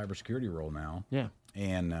I'm in a cybersecurity role now. but- Yeah.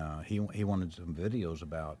 And he wanted some videos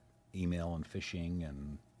about email and phishing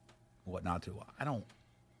and whatnot. I don't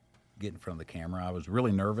get in front of the camera. I was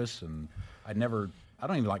really nervous, and I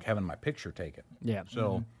don't even like having my picture taken. Yeah.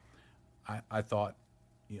 So I thought,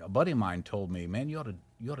 a buddy of mine told me, man, you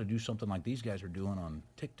ought to do something like these guys are doing on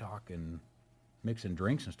TikTok and mixing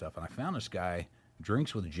drinks and stuff. And I found this guy,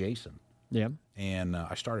 Drinks with Jason. Yeah. And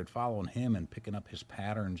I started following him and picking up his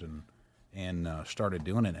patterns and started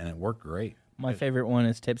doing it, and it worked great. My favorite one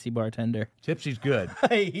is Tipsy Bartender. Tipsy's good.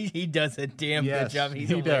 he does a damn Yes, good job. He's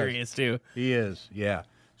he does. hilarious too. He is, yeah.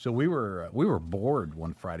 So we were bored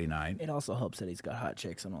one Friday night. It also helps that he's got hot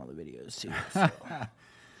chicks on all the videos too. So.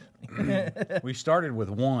 We started with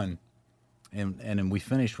one, and then we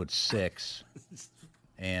finished with 6.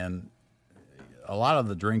 And a lot of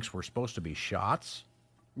the drinks were supposed to be shots,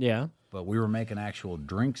 Yeah. but we were making actual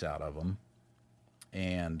drinks out of them.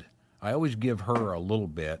 And I always give her a little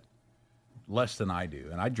bit, less than I do,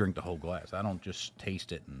 and I drink the whole glass. I don't just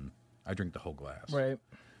taste it, and I drink the whole glass. Right.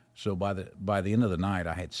 So by the end of the night,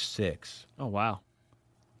 I had 6, Oh wow.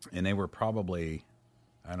 and they were probably,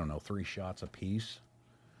 I don't know, 3 shots apiece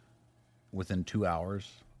within 2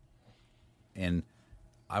 hours, and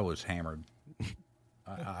I was hammered.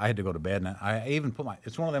 I had to go to bed, and I even put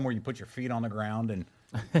it's one of them where you put your feet on the ground, and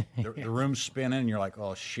the room's spinning, and you're like,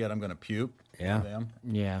 oh shit, I'm going to puke. Yeah. Them.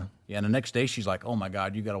 Yeah. Yeah, and the next day she's like, oh my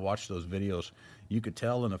God, you got to watch those videos. You could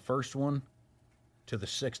tell in the first one to the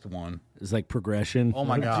 6th one. It's like progression. Oh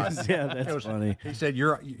my God. Yeah, that's funny. He said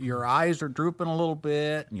your eyes are drooping a little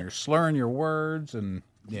bit, and you're slurring your words, and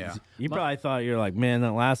yeah. You probably thought you're like, man,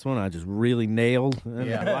 that last one I just really nailed. And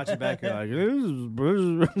Yeah. then watch it back, you're like,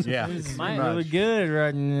 this is Yeah. My- Really good,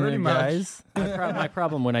 right Pretty much. guys. My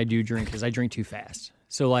problem when I do drink is I drink too fast.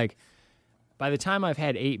 So like, by the time I've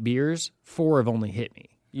had 8 beers, 4 have only hit me.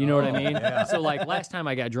 You know what I mean? So like last time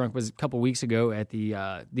I got drunk was a couple weeks ago at the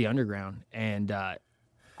Underground, and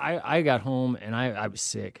I got home and I was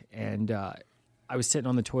sick, and I was sitting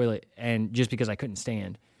on the toilet, and just because I couldn't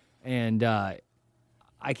stand, and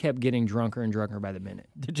I kept getting drunker and drunker by the minute.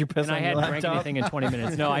 Did you piss And I on your hadn't drank laptop? anything in 20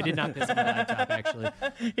 minutes. No, I did not piss on my laptop, actually.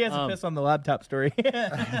 He has a piss on the laptop story.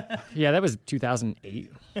 Yeah, that was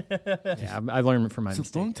 2008. Yeah, I learned from my It's a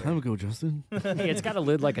mistake. long time ago, Justin. Hey, it's got a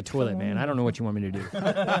lid like a toilet, man. I don't know what you want me to do.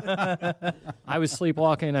 I was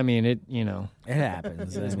sleepwalking. I mean, it It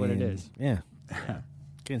happens. It is what it is. Yeah.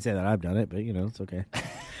 Can't say that I've done it, but it's okay.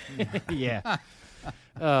 yeah.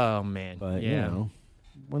 Oh man. But yeah.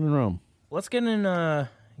 when in Rome. Let's get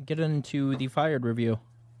into the Fired review.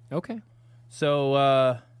 Okay.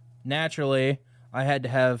 So naturally, I had to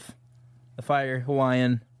have the Fire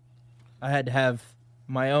Hawaiian. I had to have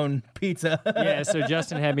my own pizza. Yeah. So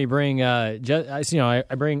Justin had me bring. I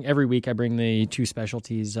bring every week. I bring the 2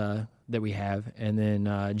 specialties that we have, and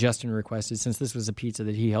then Justin requested, since this was a pizza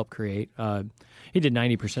that he helped create. He did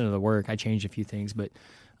 90% of the work. I changed a few things,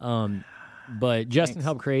 but Justin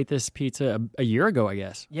helped create this pizza a year ago, I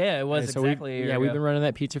guess. Yeah, it was So exactly a year we've ago. been running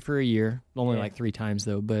that pizza for a year. Only Yeah. like 3 times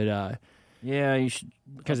though, but Yeah, you should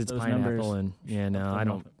because it's those pineapple numbers. and I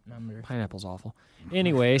don't. Numbers. Pineapple's awful.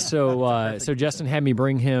 Anyway, so Justin had me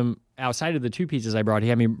bring him outside of the 2 pizzas I brought. He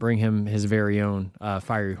had me bring him his very own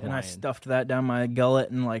fiery Hawaiian. And I stuffed that down my gullet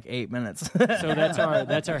in like 8 minutes. So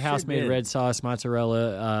that's our house made red sauce,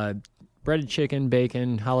 mozzarella, breaded chicken,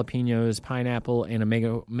 bacon, jalapenos, pineapple, and a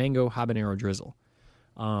mango habanero drizzle.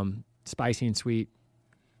 Spicy and sweet.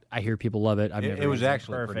 I hear people love it. It was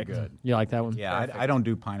actually pretty good. You like that one? Yeah, I don't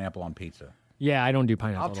do pineapple on pizza. Yeah, I don't do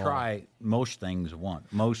pineapple. I'll try most things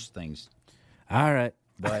most things, All right.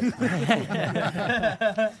 but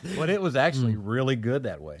but it was actually really good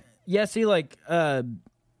that way. Yeah, see, like, I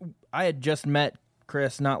had just met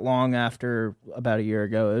Chris not long after, about a year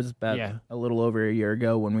ago. It was about a little over a year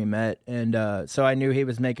ago when we met. And so I knew he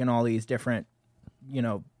was making all these different,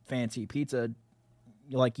 fancy pizza,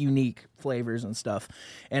 like unique flavors and stuff.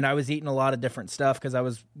 And I was eating a lot of different stuff because I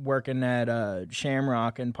was working at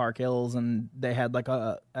Shamrock in Park Hills, and they had like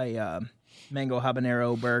a mango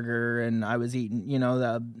habanero burger, and I was eating,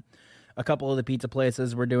 a couple of the pizza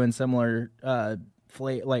places were doing similar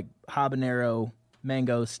like habanero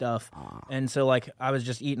mango stuff. And so like I was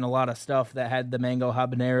just eating a lot of stuff that had the mango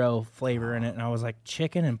habanero flavor in it, and I was like,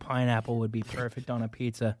 chicken and pineapple would be perfect on a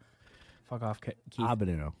pizza. Fuck off, Keith.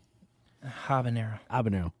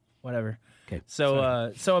 Habanero. Whatever. Okay.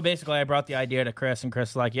 So basically I brought the idea to Chris, and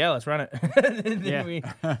Chris was like, yeah, let's run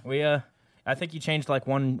it. we I think you changed like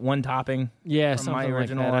one topping. Yeah, from something my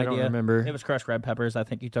original like that. idea. I don't remember. It was crushed red peppers. I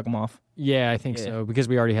think you took them off. Yeah, I think so, because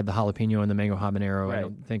we already had the jalapeno and the mango habanero. Right. I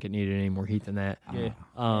don't think it needed any more heat than that. Yeah.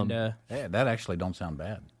 Yeah, that actually don't sound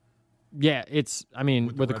bad. Yeah, it's. I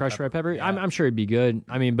mean, with the crushed red pepper, yeah. I'm sure it'd be good.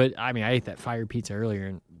 I mean, I ate that fire pizza earlier,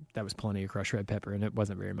 and that was plenty of crushed red pepper, and it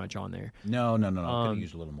wasn't very much on there. No. Could have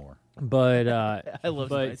used a little more. But I love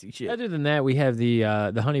spicy shit. Other than that, we have the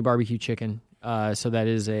honey barbecue chicken. So that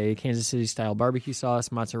is a Kansas City style barbecue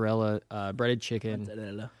sauce, mozzarella, breaded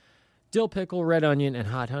chicken, dill pickle, red onion, and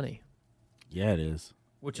hot honey. Yeah, it is.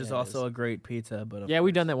 Which is also a great pizza. But yeah,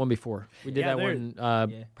 we've done that one before. We did that one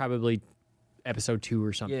yeah. probably episode 2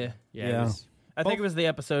 or something. Yeah. I think it was the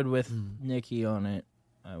episode with Nikki on it.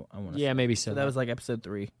 I want to. Yeah, maybe so. So that was like episode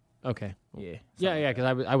 3. Okay. Yeah. Yeah,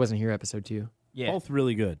 because I wasn't here episode 2. Yeah. Both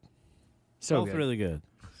really good. So Both really good.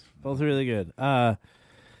 Both really good.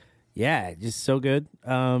 Yeah, just so good.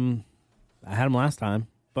 I had them last time,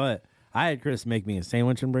 but I had Chris make me a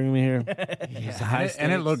sandwich and bring me here.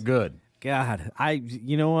 And it looked good. God,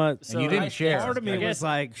 you know what? So and you didn't share. Part of me was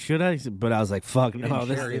like, should I? But I was like, fuck, you no.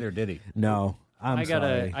 Didn't share either, did he? No. I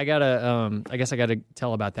guess I gotta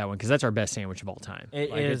tell about that one because that's our best sandwich of all time. It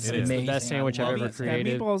is the best sandwich I've ever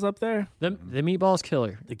created. Meatballs up there. The meatballs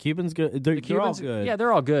killer. The Cubans good. They're all good. Yeah,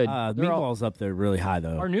 they're all good. Meatballs up there really high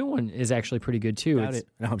though. Our new one is actually pretty good too.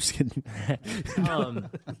 No, I'm just kidding.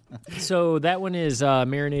 So that one is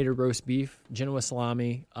marinated roast beef, Genoa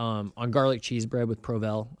salami, on garlic cheese bread with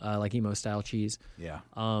Provel, like emo style cheese. Yeah.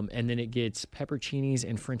 And then it gets pepperoncinis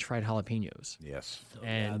and French fried jalapenos. Yes.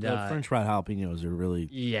 And the French fried jalapenos are really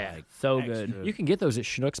so good. You can get those at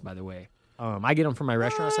Schnucks, by the way. I get them from my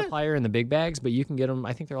restaurant supplier in the big bags, but you can get them.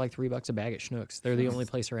 I think they're like $3 a bag at Schnucks. They're the only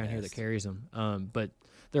place around here that carries them. But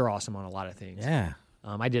they're awesome on a lot of things. Yeah.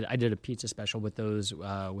 I did a pizza special with those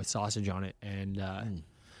with sausage on it, and I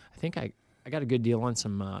think I got a good deal on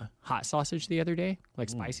some hot sausage the other day, like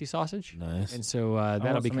spicy sausage. Nice. And so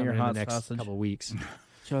that'll be coming in the next couple weeks.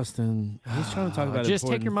 Justin, he's trying to talk about just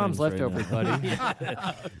take your mom's leftovers, buddy.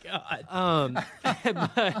 Oh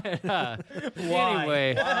God.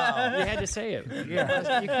 Anyway, you had to say it.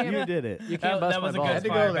 You did it. You can't bust my balls.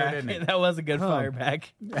 That was a good fire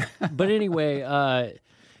back. But anyway,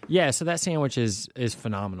 so that sandwich is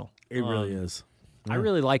phenomenal. It really is. I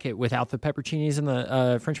really like it without the pepperoncinis and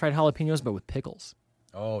the French fried jalapenos, but with pickles.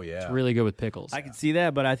 Oh, yeah. It's really good with pickles. I can see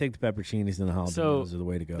that, but I think the pepperoncinis and the jalapenos are the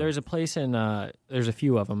way to go. There's a place in, there's a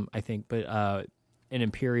few of them, I think, but in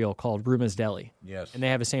Imperial called Ruma's Deli. Yes. And they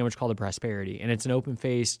have a sandwich called the Prosperity, and it's an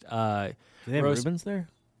open-faced Do they have Rubens there?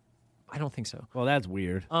 I don't think so. Well, that's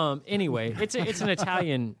weird. Anyway, it's an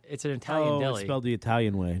Italian deli. It's spelled the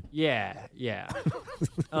Italian way. Yeah.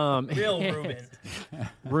 Real Reuben.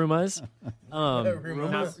 Ruma's.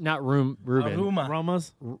 Not Reuben.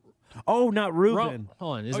 Roma's? Oh, not Reuben.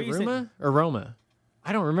 Hold on. Is it Ruma or Roma?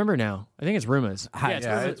 I don't remember now. I think it's Ruma's.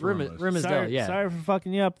 It's Ruma's Deli. Yeah. Sorry for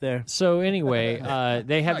fucking you up there. So anyway,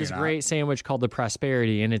 they have this great sandwich called the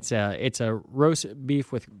Prosperity, and it's a roast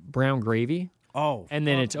beef with brown gravy. Oh, and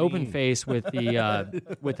then it's open face with the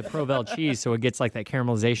Provel cheese, so it gets like that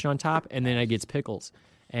caramelization on top, and then it gets pickles,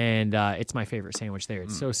 and it's my favorite sandwich there.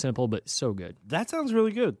 It's so simple but so good. that sounds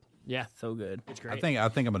really good. Yeah, So good. it's great. I think I'm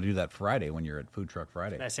going to do that Friday when you're at Food Truck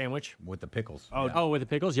Friday that sandwich. with the pickles. Oh, with the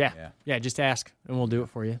pickles? Yeah. Yeah. Just ask, and we'll do it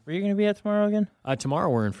for you. Where are you going to be at tomorrow again? Tomorrow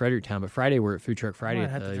we're in Fredericktown, but Friday we're at Food Truck I Friday might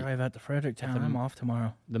at have to drive out to Fredericktown. I'm off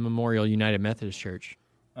tomorrow. the Memorial United Methodist Church.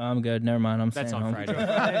 I'm good. Never mind. I'm That's staying on home.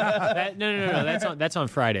 Friday. No. That's on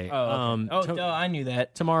Friday. Oh, okay. Duh, I knew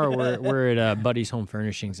that. Tomorrow we're at Buddy's Home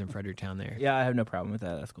Furnishings in Fredericktown there. Yeah, I have no problem with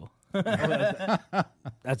that. That's cool.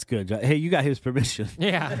 That's good. Hey, you got his permission.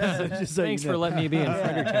 Yeah. Just so Thanks you know. for letting me be in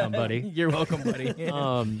Fredericktown, buddy. You're welcome, buddy.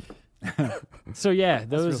 So yeah,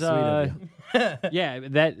 those real sweet of yeah,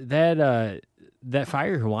 that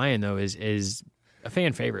Fire Hawaiian though is a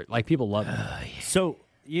fan favorite. Like people love it. So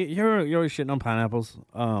you're always shitting on pineapples.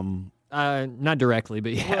 Not directly,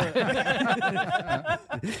 but yeah.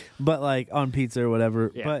 But like on pizza or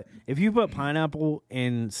whatever. Yeah. But if you put pineapple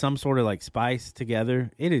and some sort of like spice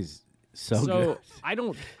together, it is so good. I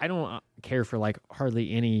don't care for like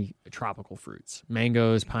hardly any tropical fruits.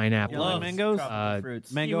 Mangoes, pineapple. Love mangoes?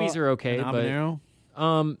 Fruits. Mango Kiwis are okay, and but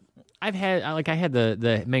habanero? I had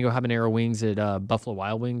the mango habanero wings at Buffalo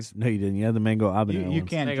Wild Wings. No, you didn't. You had the mango habanero. You ones.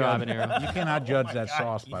 can't Mango judge, habanero. you cannot judge that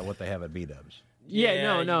sauce by what they have at B-Dubs.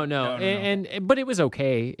 Yeah, no. no. And but it was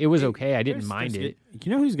okay. It was okay. I didn't mind it.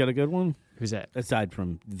 You know who's got a good one? Who's that? Aside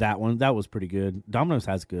from that one, that was pretty good. Domino's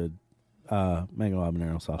has good mango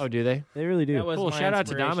habanero sauce. Oh, do they? They really do. That was Cool. my Shout out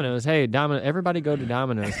to inspiration. Domino's. Hey, everybody go to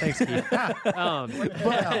Domino's. Thanks, Keith.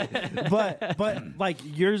 but like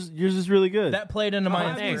yours is really good. That played into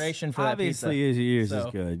my thanks. inspiration for that Obviously, pizza. yours So.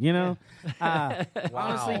 is good. You know,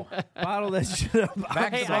 honestly, bottle that shit up.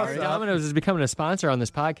 Back Hey, sauce up. Domino's is becoming a sponsor on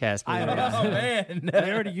this podcast. believe it or not. Oh, man.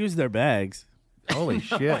 They already used their bags. Holy I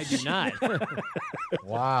shit. do not.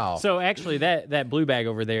 Wow. So actually, that blue bag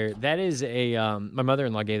over there, that is a my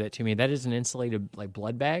mother-in-law gave that to me. That is an insulated like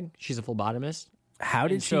blood bag. She's a phlebotomist. How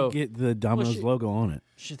did And so- she get the Domino's she- logo on it?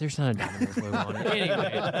 There's not a Domino's logo on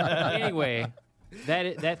it. Anyway,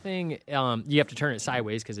 that thing you have to turn it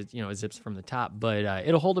sideways because it zips from the top, but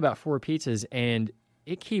it'll hold about 4 pizzas and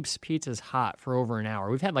it keeps pizzas hot for over an hour.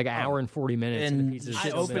 We've had like an hour and 40 minutes, and And the pizza's I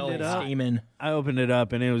still opened melting. it up. Steaming. I opened it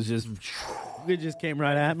up and it was just, it just came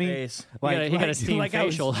right at me. Face. He got a steam like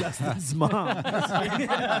facial. I was Justin's mom.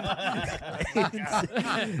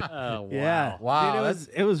 Oh, wow. Yeah, Wow, Dude,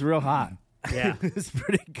 it was real hot. Yeah. It's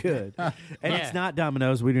pretty good. And Yeah. it's not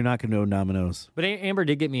Domino's. We do not condone Domino's. But Amber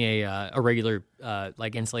did get me a regular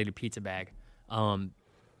like insulated pizza bag.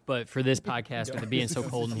 But for this podcast, with it being so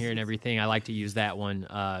cold in here and everything, I like to use that one.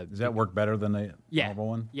 Does that work better than the normal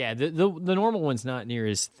one? Yeah, the normal one's not near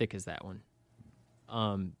as thick as that one.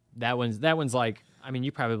 That one's like, I mean,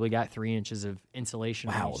 you probably got 3 inches of insulation.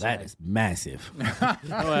 on Wow, each that side. is massive.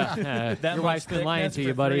 Your wife's been lying to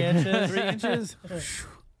you, buddy. 3 inches?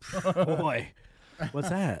 Boy, what's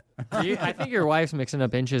that? I think your wife's mixing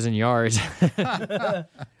up inches and yards. I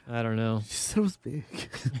don't know. So big.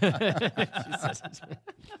 Is that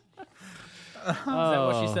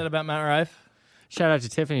what she said about Mount Rife? Shout out to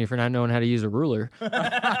Tiffany for not knowing how to use a ruler.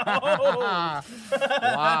 Wow.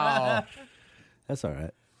 That's all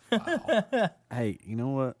right. Hey, you know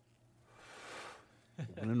what?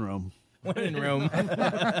 When in Rome. When in Rome.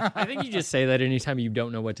 I think you just say that anytime you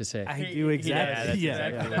don't know what to say. I do exactly.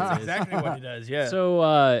 That's exactly what he does. Yeah. So,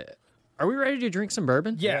 are we ready to drink some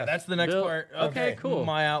bourbon? yeah, that's the next Bill- part. okay, cool.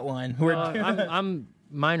 My outline. I'm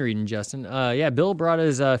mind reading, Justin. Yeah, Bill brought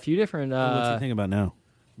us a few different What's you think about now?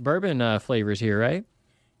 bourbon flavors here, right?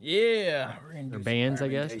 Yeah. We're gonna Or do bands, I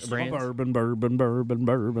guess. Or brands. Bourbon.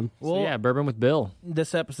 So, yeah, bourbon with Bill.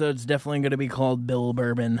 This episode's definitely going to be called Bill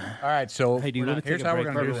Bourbon. All right, so Hey, do you want to here's take a how we're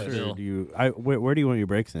break going to do first, this. or do you? Where do you want your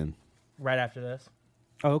breaks in? Right after this.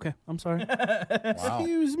 Oh, okay. I'm sorry. Wow.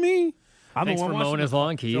 Excuse me. I'm Thanks the for one mowing watching. his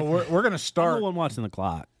lawn, Keith. So we're going to I'm start. the one watching the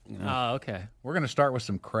clock. You know? Oh, okay. We're going to start with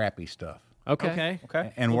some crappy stuff Okay.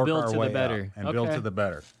 Okay. and We'll work build our to the way better. up and build Okay. to the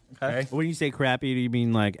better. Okay. When you say crappy, do you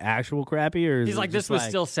mean like actual crappy, or is He's it like, this just was like-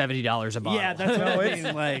 still $70 a bottle. Yeah, that's what I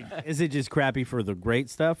mean. Like, is it just crappy for the great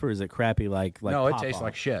stuff, or is it crappy like No, it pop tastes off?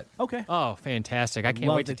 like shit. Okay. Oh, fantastic. I can't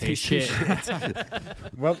Love wait to to taste taste shit.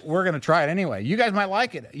 Well, we're going to try it anyway. You guys might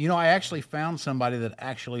like it. You know, I actually found somebody that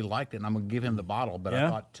actually liked it, and I'm going to give him the bottle. But Yeah? I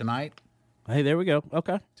thought tonight Hey, there we go.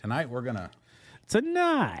 Okay. we're going to.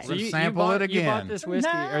 Tonight. So sample it You bought again. this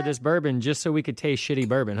whiskey or this bourbon just so we could taste shitty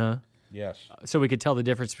bourbon, huh? Yes. So we could tell the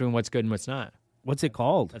difference between what's good and what's not. What's it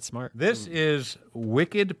called? That's smart. This is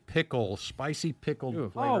Wicked Pickle, spicy pickled Ooh.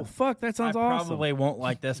 flavor. Oh, fuck. That sounds I awesome. probably won't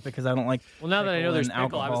like this because I don't like. Well, now that I know pickle there's and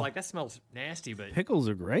pickle, I was alcohol. like, that smells nasty, but Pickles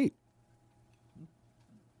are great.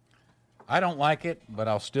 I don't like it, but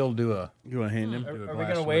I'll still do a. You want to hand him? do a Are we glass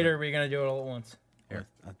going to with wait it. or are we going to do it all at once? Here,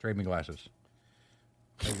 trade me glasses.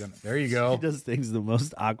 There you He go. does things the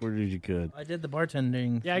most awkward as you could. I did the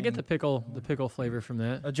bartending. Yeah, I get the pickle flavor from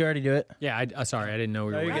that. Did you already do it? Yeah, sorry, I didn't know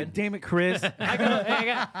we were. God damn it, Chris. I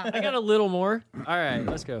got a little more. All right,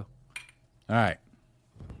 let's go. All right.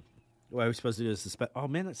 What are we supposed to do? Oh,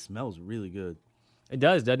 man, that smells really good. It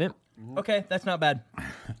does, doesn't it? Okay, that's not bad.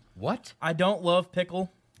 What? I don't love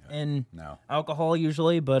pickle and No. alcohol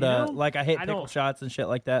usually, but like I hate I pickle don't- shots and shit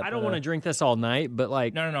like that. I don't want to drink this all night, but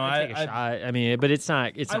like, No, I'd take a shot. I mean, but it's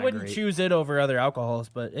not. It's I not wouldn't great. choose it over other alcohols,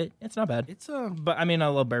 but it's not bad. It's But I mean, I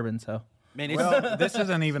love bourbon, so man, it's Well, this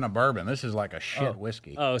isn't even a bourbon. This is like a shit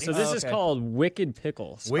whiskey. Oh, so this is okay. called Wicked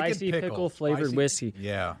Pickle, Wicked spicy pickle flavored Spicy- whiskey.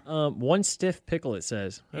 Yeah. One stiff pickle, it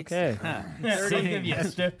says. Okay,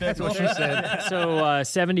 That's what she said. so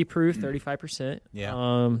 70 proof, 35%. Yeah.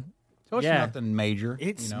 So it's yeah. nothing major.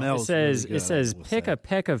 it you know? smells. It says really it good, says I will pick say. a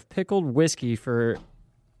peck of pickled whiskey for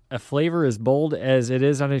a flavor as bold as it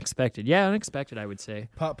is unexpected. Yeah, unexpected, I would say.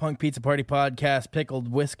 Pop Punk Pizza Party Podcast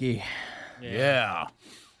pickled whiskey. Yeah.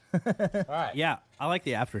 Yeah, I like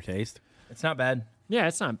the aftertaste. It's not bad. Yeah,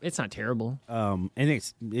 it's not terrible. And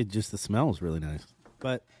it just the smell is really nice.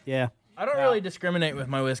 But yeah, I don't really discriminate with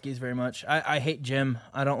my whiskeys very much. I hate Jim.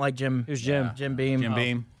 I don't like Jim. Who's Jim? Jim Beam. Jim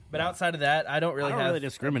Beam. But outside of that, I don't I really don't have. really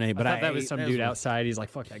discriminate. But I thought that hate- was some dude outside. He's like,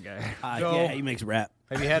 fuck that guy. So- yeah, he makes rap.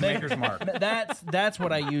 Have you had Maker's Mark? That's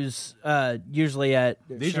what I use usually at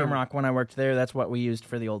These are- Shamrock when I worked there. That's what we used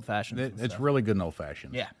for the old fashions. It's really good in old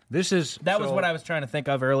fashioned. Yeah. This is That was so what I was trying to think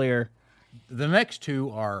of earlier. The next two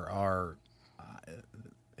are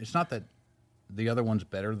it's not that the other one's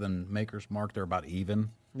better than Maker's Mark. They're about even,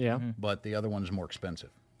 Yeah. but the other one's more expensive.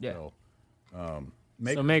 Yeah. So,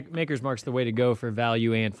 So Maker's Mark's the way to go for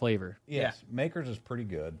value and flavor. yes, Maker's is pretty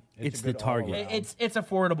good. It's a the good target. all-around. It's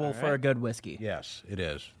affordable for a good whiskey. Yes, it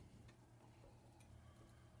is.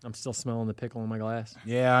 I'm still smelling the pickle in my glass.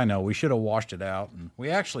 Yeah, I know. We should have washed it out, and we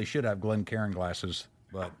actually should have Glencairn glasses,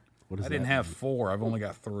 but What does I didn't that have 4. I've only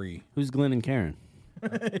got 3. Who's Glenn and Karen?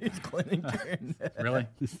 Really?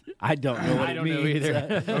 I don't know what I it don't know means.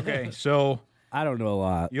 either. Okay, so I don't know a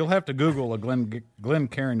lot. you'll have to Google a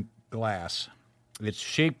Glencairn glass. It's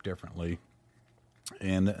shaped differently,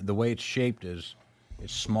 and the way it's shaped is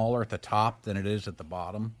it's smaller at the top than it is at the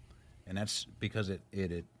bottom, and that's because it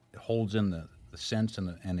holds in the scents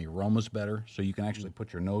and the aromas better, so you can actually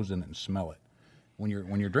put your nose in it and smell it. When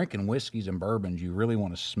you're drinking whiskeys and bourbons, you really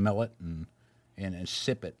want to smell it and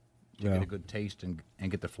sip it to Yeah. get a good taste and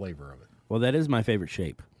get the flavor of it. Well, that is my favorite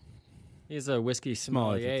shape. He's a whiskey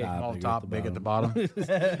Small at the sommelier. top. Small big top, at big the at the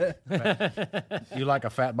bottom. You like a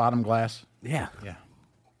fat bottom glass? Yeah. Yeah.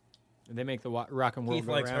 They make the rock and roll Keith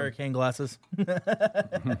go likes around. hurricane glasses.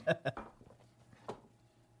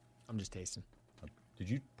 I'm just tasting. Did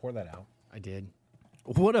you pour that out? I did.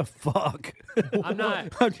 What a fuck. I'm not.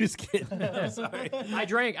 I'm just kidding. I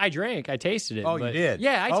drank. I tasted it. Oh, you but- did?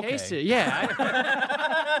 Yeah, I Okay. tasted it. Yeah.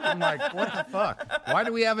 I'm like, what the fuck? Why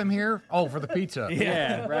do we have him here? Oh, for the pizza.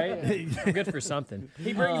 Yeah, right. I'm good for something.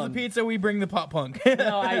 He brings the pizza, we bring the pop punk.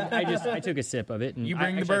 No, I took a sip of it, and You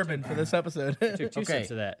bring the actually bourbon for this episode. I took 2 Okay.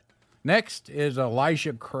 sips of that. Next is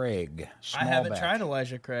Elijah Craig. I haven't batch. tried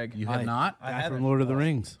Elijah Craig. You have not? I Guy haven't. from Lord of the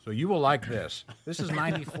Rings. So you will like this. This is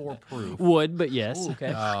 94 proof. Would, but yes.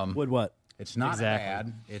 Okay. Would what? It's not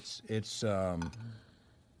Exactly. bad. It's the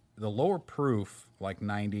lower proof, like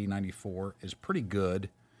 90, 94, is pretty good.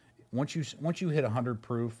 Once you hit 100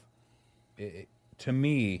 proof, to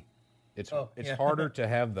me, it's yeah. harder to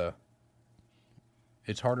have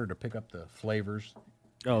it's harder to pick up the flavors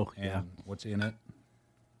Oh, and yeah. what's in it.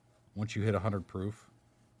 Once you hit 100 proof,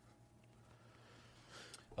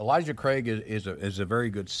 Elijah Craig is a very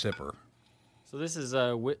good sipper. So this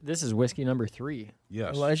is whiskey number 3.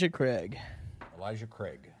 Yes, Elijah Craig. Elijah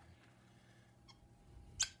Craig.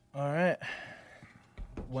 All right.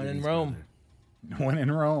 When in Rome. When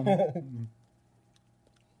in Rome.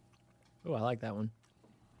 Oh, I like that one.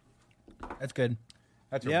 That's good.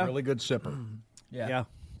 That's Yeah. a really good sipper. Yeah. Yeah.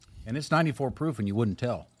 And it's 94 proof, and you wouldn't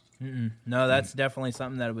tell. No, that's definitely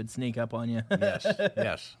something that would sneak up on you. Yes,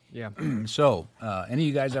 yes. Yeah. So, any of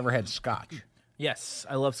you guys ever had scotch? Yes,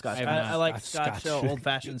 I love Scotch. I have not. I like Scotch. Scotch old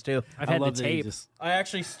fashions too. I've I had the love that you tape. just- I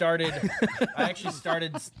actually started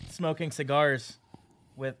smoking cigars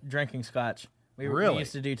with drinking Scotch. We Really?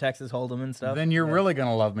 used to do Texas Hold'em and stuff. Then you're really going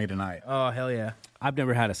to love me tonight. Oh hell yeah! I've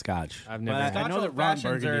never had a scotch. I've never But had- I know that Old Ron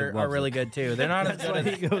fashions Burgundy are loves really it. good too. They're not as good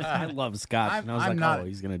as He goes, I love scotch. And I was I'm like, not- oh,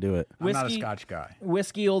 he's going to do it. I'm not a whiskey- scotch guy.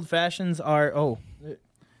 whiskey. Old fashions are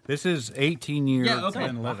This is 18 year Yeah, okay.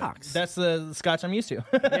 Glenlivet. That's the scotch I'm used to.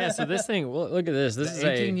 Yeah, so this thing, well, look at this. This is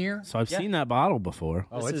 18 a year? So I've seen that bottle before.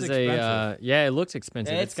 Oh, This it's is expensive. yeah, it looks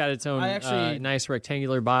expensive. It's- It's got its own I actually- nice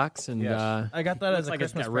rectangular box, and Yes. I got that looks as a like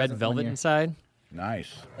it's Christmas got red present velvet one year. inside.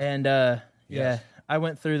 Nice. And Yes. yeah, I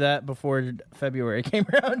went through that before February came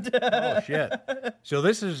around. Oh, shit. So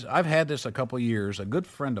I've had this a couple years. A good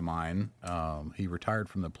friend of mine, he retired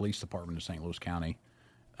from the police department in St. Louis County.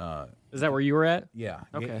 Is that where you were at? Yeah.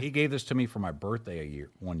 Okay. He gave this to me for my birthday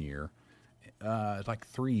one year. It's like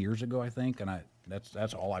 3 years ago, I think, and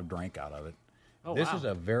that's all I've drank out of it. Oh, This wow. is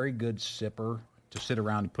a very good sipper to sit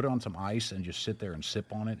around and put it on some ice and just sit there and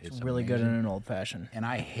sip on it. It's Really good in amazing. an old fashioned. And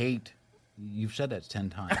I hate. You've said that 10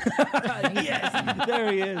 times. Yes,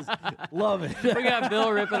 there he is. Love it. We got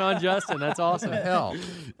Bill ripping on Justin. That's awesome. Hell.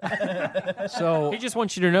 So He just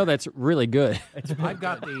wants you to know that's really good. I've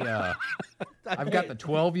got the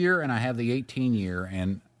 12 year and I have the 18 year,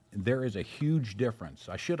 and there is a huge difference.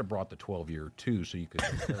 I should have brought the 12 year too, so you could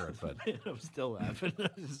compare it. But I'm still laughing.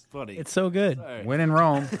 It's funny. It's so good. when in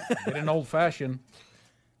Rome, get an old fashioned.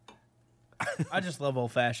 I just love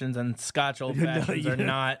old fashions, and Scotch old fashions you are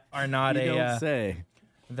not you a don't say.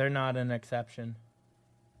 they're not an exception.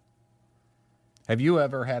 Have you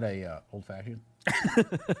ever had a old fashioned?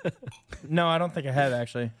 No, I don't think I have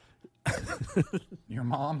actually. Your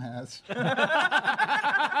mom has.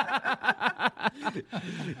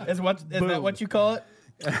 Is that what you call it?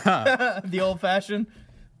 The old fashioned.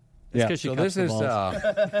 Yeah. 'cause she So cuts this the is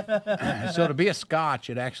balls. so to be a Scotch,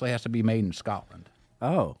 it actually has to be made in Scotland.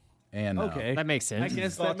 Oh, And okay. That makes sense. I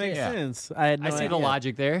guess that makes Yeah. sense. I had no I see the idea.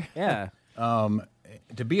 logic there. Yeah.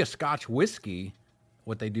 to be a Scotch whiskey,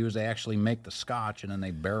 what they do is they actually make the Scotch and then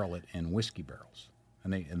they barrel it in whiskey barrels,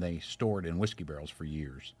 and they store it in whiskey barrels for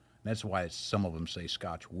years. That's why some of them say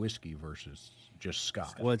Scotch whiskey versus just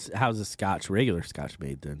Scotch. How's a Scotch, regular Scotch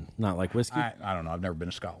made then? Not like whiskey? I don't know. I've never been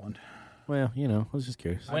to Scotland. Well, I was just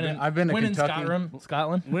curious. I've been to when Kentucky. in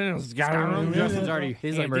Scotland. Justin's already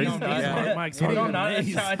He's like, hammered. these smart mics are No, I'm not.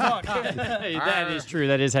 That's how I talk. Hey, that is true.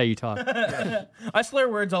 That is how you talk. I slur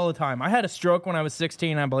words all the time. I had a stroke when I was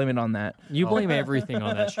 16. I blame it on that. You blame everything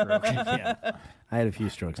on that stroke. Yeah. I had a few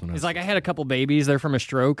strokes when I was He's like, I had a couple babies. They're from a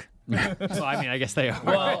stroke. Well, I mean, I guess they are.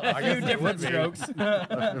 Well, a few different strokes.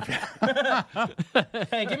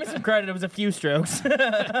 Hey, give me some credit. It was a few strokes. 3.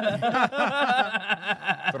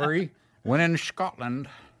 When in Scotland.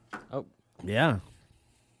 Yeah.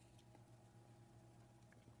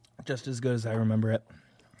 Just as good as I remember it.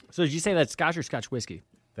 So did you say that's Scotch or Scotch whiskey?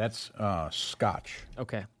 That's Scotch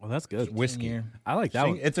Okay. Well, that's good. whiskey. I like that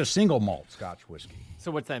one. It's a single malt Scotch whiskey.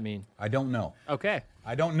 So what's that mean? I don't know. Okay.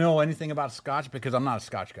 I don't know anything about Scotch because I'm not a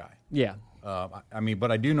Scotch guy. Yeah.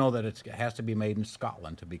 But I do know that it has to be made in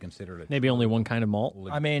Scotland to be considered a Maybe only one kind of malt.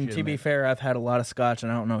 I mean, to be legitimate- fair, I've had a lot of scotch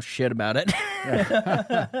and I don't know shit about it.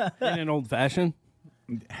 In an old fashioned?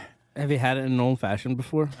 Have you had it in an old fashioned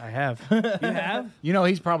before? I have. You have? You know,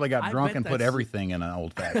 he's probably got I drunk bet and put that's- everything in an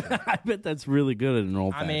old fashioned. I bet that's really good in an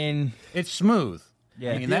old I fashioned. mean, It's smooth.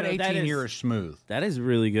 Yeah. I mean, that You know, 18 that year is- is smooth. that is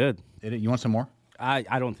really good. You want some more?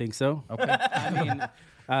 I don't think so. Okay. I mean,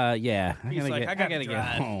 yeah. He's like, I gotta gotta get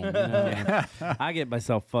drive. home. I get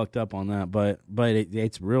myself fucked up on that, but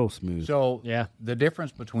it's real smooth. So Yeah. the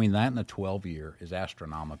difference between that and the 12 year is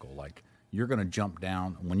astronomical. Like you're going to jump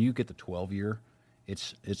down when you get the 12 year.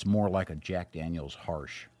 It's more like a Jack Daniel's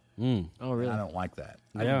harsh. Oh, really? I don't like that.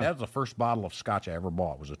 Yeah. That was the first bottle of Scotch I ever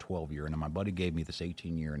bought was a 12 year, and then my buddy gave me this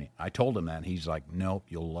 18 year, and I told him that, and he's like, "Nope,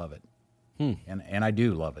 you'll love it." And I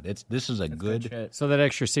do love it. This is a good. shit. So that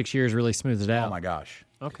extra 6 years really smooths it out. Oh my gosh.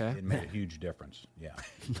 Okay. It made a huge difference. Yeah.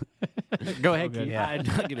 Go ahead, Keith. Yeah. I'm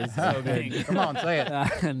not gonna say Come on, say it.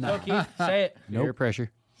 Go, Keith. Say it. Peer pressure.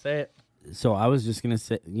 Say it. So I was just gonna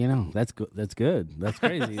say, that's good. That's good. That's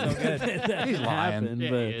crazy. that He's lying. happened, Yeah,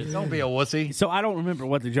 but- he is. Don't be a wussy. so I don't remember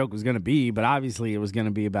what the joke was gonna be, but obviously it was gonna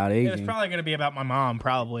be about It was aging. probably going to be about my mom,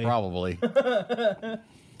 probably. Probably.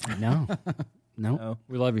 No, no,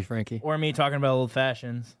 We love you, Frankie. Or me talking about old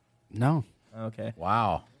fashions. no. Okay.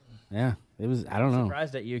 Wow. Yeah, it was. I don't know.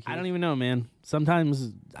 Surprised at you, Keith. I don't even know, man.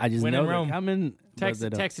 Sometimes I just When know in they're Rome. coming. but Text they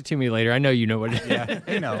don't. it to me later. I know you know what it is. Yeah,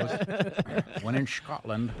 he knows. When in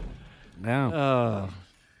Scotland. Yeah.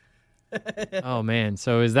 Oh, man.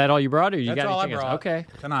 So is that all you brought, or you That's got all I anything else? brought. Okay.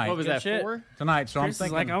 Tonight. What was Good that, shit. 4? Tonight, so Chris I'm is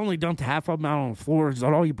thinking. like, I only dumped half of them out on the floor. Is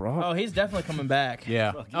that all you brought? Oh, he's definitely coming back.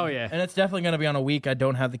 yeah. Oh, yeah. And it's definitely going to be on a week I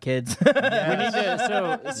don't have the kids. We need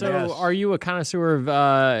to, so Yes. are you a connoisseur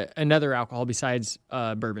of another alcohol besides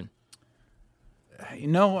bourbon? You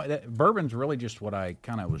know, bourbon's really just what I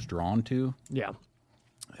kind of was drawn to. Yeah.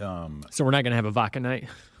 So we're not going to have a vodka night?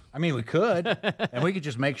 I mean, we could, and we could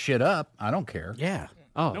just make shit up. I don't care. Yeah.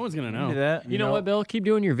 Oh, No one's gonna Do know. that. you know what, Bill? Keep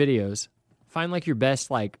doing your videos. Find like your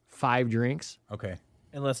best like 5 drinks, Okay.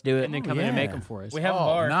 And let's do it. and then come in and make yeah. them for us. we have a Oh,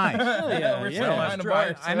 bar. nice. Yeah, we're still yeah. behind a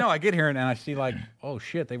bar. I know. I get here and I see like, oh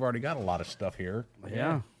shit, they've already got a lot of stuff here.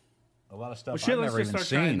 Yeah. A lot of stuff Well, shit, I've let's never just even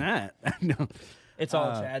start trying seen. that. No. It's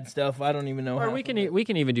all Chad stuff. I don't even know. Or half we of can it. we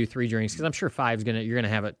can even do 3 drinks because I'm sure you're gonna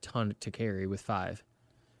have a ton to carry with 5.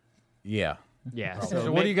 Yeah. Yeah.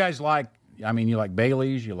 So what do you guys like? I mean, you like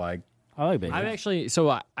Bailey's? You like? I like bacon. I've actually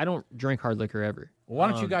I don't drink hard liquor ever. Well,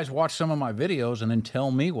 why don't you guys watch some of my videos and then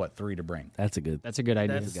tell me what 3 to bring? That's a good That's a good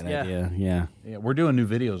idea. That's- good Yeah. idea. Yeah. Yeah, we're doing new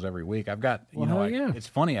videos every week. I've got, Well, hell yeah. it's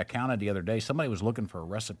funny. I counted the other day. Somebody was looking for a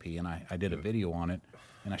recipe, and I did a video on it.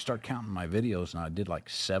 And I start counting my videos, and I did like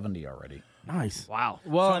 70 already. Nice. Wow.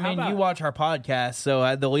 Well, So I how mean, you about- watch our podcast,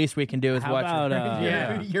 so the least we can do is How watch about,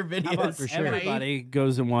 your videos. for sure? Everybody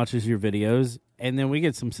goes and watches your videos, and then we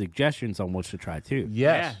get some suggestions on what to try too.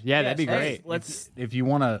 Yes. Yeah, that'd be Yes, great. Let's. If you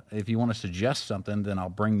wanna suggest something, then I'll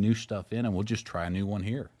bring new stuff in, and we'll just try a new one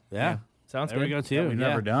here. Yeah. Sounds There good. we go too. We've yeah.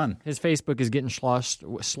 never done. His Facebook is getting sloshed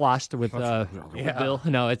with Bill.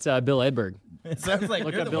 No, it's Bill Edburg. It sounds like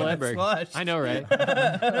Look you're up the Bill one that Edburg. sloshed. I know, right?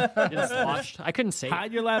 Getting sloshed. I couldn't say it.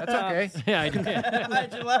 Hide your laptop. Okay. Yeah, I did.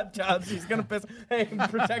 Hide your laptops. He's gonna piss. Hey,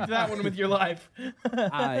 protect that one with your life.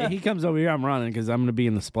 He comes over here. I'm running because I'm going to be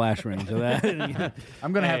in the splash range of that.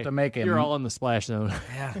 I'm gonna Hey, have to make a. You're all in the splash zone.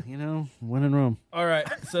 yeah, when in Rome. All right,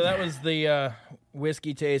 so that was the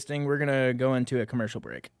whiskey tasting. We're gonna go into a commercial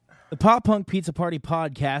break. The Pop Punk Pizza Party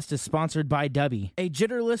podcast is sponsored by Dubby, a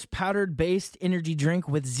jitterless powdered-based energy drink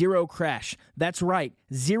with zero crash. That's right,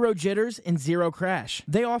 0 jitters and 0 crash.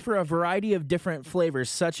 They offer a variety of different flavors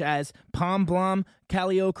such as Palm Blom,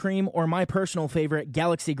 Calio Cream, or my personal favorite,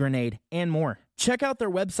 Galaxy Grenade, and more. Check out their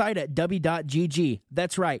website at dubby.gg.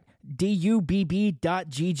 That's right,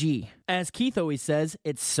 dubb.gg. As Keith always says,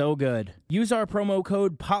 it's so good. Use our promo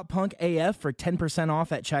code POPPUNKAF for 10%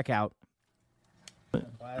 off at checkout.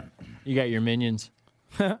 You got your minions,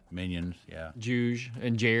 Minions. Yeah. Juge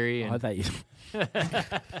and Jerry, I and thought you.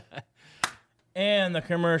 And the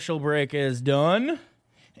commercial break is done.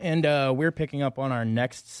 And we're picking up on our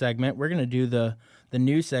next segment. We're going to do the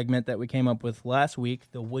new segment that we came up with last week,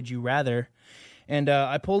 the Would You Rather. And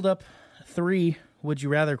I pulled up 3 Would You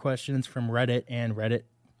Rather questions from Reddit, and Reddit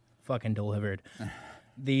fucking delivered.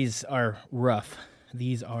 These are rough.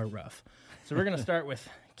 So we're going to start with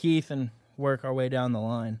Keith and work our way down the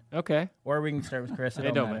line. okay. Or we can start with Chris. It Hey,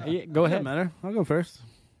 don't don't matter. matter. Go ahead. Doesn't matter. I'll go first.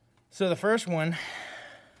 So the first one,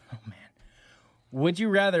 oh man. Would you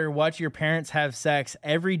rather watch your parents have sex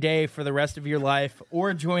every day for the rest of your life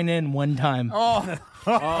or join in one time? Oh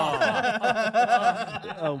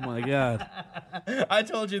my god. I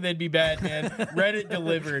told you they'd be bad, man. Reddit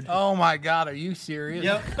delivered. Oh my God, are you serious?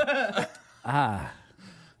 Yep.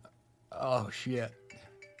 Oh shit.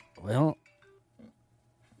 Well,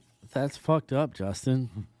 that's fucked up,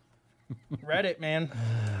 Justin. Reddit, man.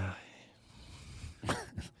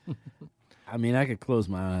 I mean, I could close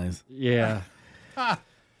my eyes. Yeah.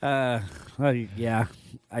 Well, yeah,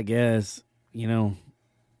 I guess.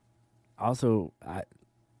 Also, I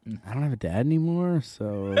don't have a dad anymore,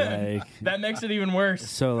 so like, That makes it even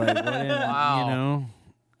worse. Wow.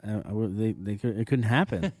 they it couldn't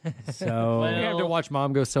happen. So, You have to watch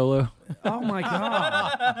Mom go solo. oh my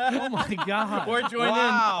god, oh my god, Or join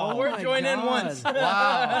Wow. in. Or Oh my join in God. once.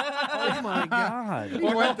 Wow. oh my god.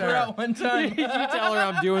 Or help her out one time. You tell her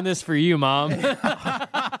I'm doing this for you, Mom.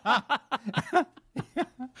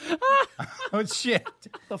 Oh shit.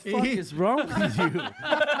 What the fuck is wrong with you?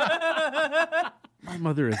 My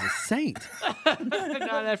mother is a saint.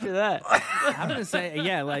 Not after that. I'm gonna say,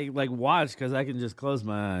 yeah, like watch because I can just close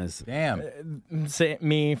my eyes. Damn.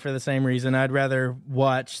 Me for the same reason. I'd rather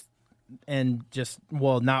watch and just,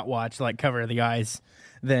 not watch, like cover the eyes,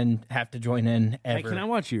 than have to join in ever. Hey, can I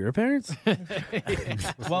watch your parents?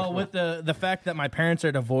 Well, with the fact that my parents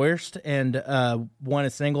are divorced and one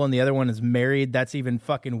is single and the other one is married, that's even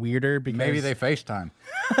fucking weirder. Because Maybe they FaceTime.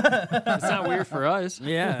 It's not weird for us.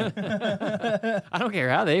 Yeah. I don't care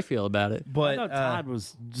how they feel about it. I But thought Todd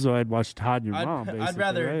was so I'd watch Todd your mom.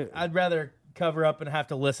 Basically, I'd rather cover up and have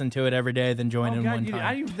to listen to it every day than join in one I time.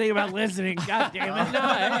 didn't even think about listening. God damn it!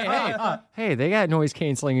 No, hey, they got noise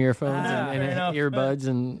canceling earphones fair enough. and earbuds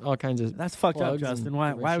and all kinds of. That's fucked up, plugs and Justin.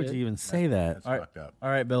 Why would shit. you even say that? That's fucked up. All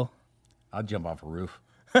right, Bill. I'll jump off a roof.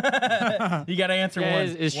 You got to answer Yeah, one.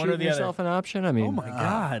 is one or shooting the yourself an option? I mean, Oh my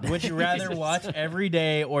god! other. Would you rather watch every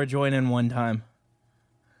day or join in one time?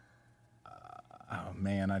 Oh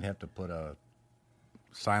man, I'd have to put a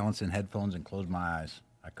silence in headphones and close my eyes.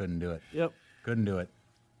 I couldn't do it. Yep. Couldn't do it.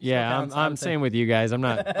 Yeah, counts, I'm same with you guys. I'm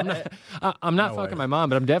not fucking my mom,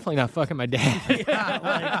 but I'm definitely not fucking my dad.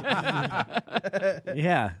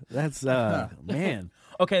 Yeah, that's man.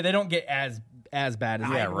 Okay, they don't get as bad as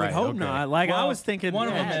Yeah, that. right. I hope okay. not. Like I was thinking, One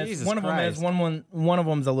of them is. Jesus One of them is. Christ. One of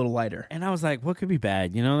them's a little lighter. and I was like, what could be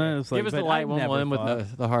bad? You know, that was like, Give us the but light I one, never with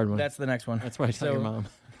thought- the hard one. That's the next one. That's what I tell your mom.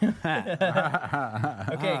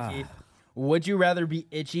 Okay, Keith. Would you rather be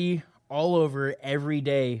itchy all over every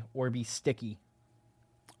day or be sticky?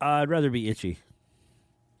 I'd rather be itchy.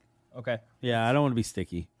 Okay. Yeah, I don't want to be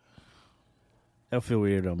sticky. That'll feel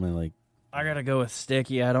weird on my like. I gotta go with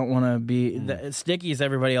sticky. I don't want to be sticky. Is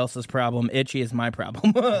everybody else's problem. Itchy is my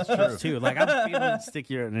problem. Too. Like I'm feeling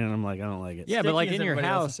sticky right now, and I'm like, I don't like it. Yeah, but like Sticky in is your everybody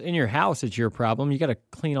house, it's your problem. You got to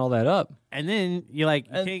clean all that up. And then you like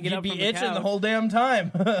you And can't get you'd up be from the itching the couch. whole damn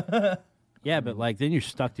time. Yeah, but like then you're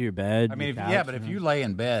stuck to your bed. I mean, if you lay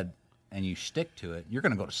in bed and you stick to it, you're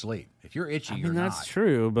going to go to sleep. If you're itchy, I you're mean that's not.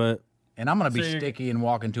 true, but And I'm going to be So you're- sticky and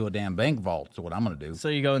walk into a damn bank vault. So what I'm going to do? So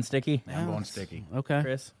you going sticky, I'm going sticky. okay.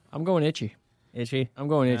 Chris? I'm going itchy. Itchy. I'm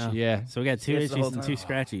going itchy. Yeah. So we got two It's the whole itchies and two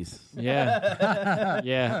scratchies. Yeah.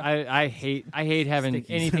 Yeah. I hate having Stickies.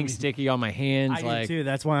 anything sticky on my hands. I like do too.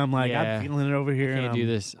 That's why I'm like Yeah. I'm feeling it over here. can't and do I'm-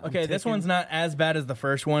 this. Okay, this one's not as bad as the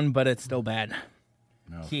first one, but it's still bad.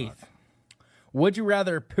 No, Keith, fuck. would you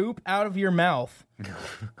rather poop out of your mouth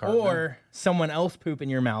or someone else poop in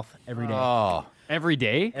your mouth every day? Oh, Every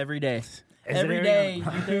day? Every day. it Every every day you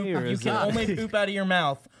day, poop. or You is can it- only poop out of your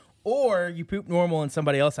mouth, or you poop normal and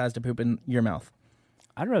somebody else has to poop in your mouth.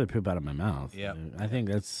 I'd rather poop out of my mouth. Yep. I think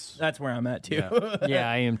that's. That's where I'm at too. Yeah,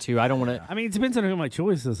 I am too. I don't want to. I mean, it depends on who my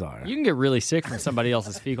choices are. You can get really sick from somebody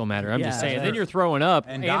else's fecal matter. I'm just Yeah, saying. sure. Then you're throwing up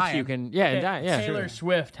And and dying. you can and die. Yeah, Taylor sure.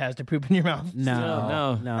 Swift has to poop in your mouth.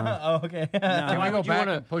 No, No. Oh, okay. can Why we go would you back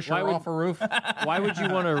wanna- and push why her would- off a roof? Why would you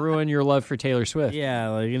want to ruin your love for Taylor Swift? Yeah,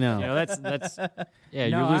 like You know, that's yeah.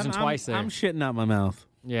 No, You're losing I'm- twice there. I'm shitting out my mouth.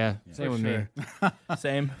 yeah, same with me.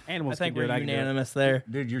 Same. Animals I think can do we're it, I can do it. unanimous there.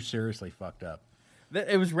 Dude, you're seriously fucked up.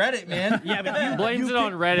 It was Reddit, man. Yeah, but Blames it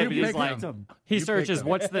on Reddit. But he's picked like, them. he You searches picked them.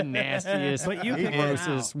 what's the nastiest, But you picked them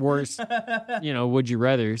grossest, worst, would you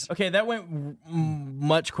rather's. Okay, that went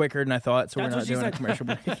much quicker than I thought, so That's we're what not she doing a said. commercial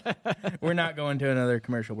break. We're not going to another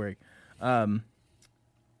commercial break.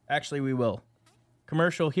 Actually, we will.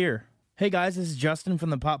 Commercial here. Hey guys, this is Justin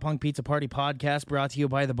from the Pop Punk Pizza Party podcast brought to you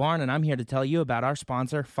by The Barn, and I'm here to tell you about our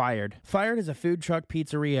sponsor, Fired. Fired is a food truck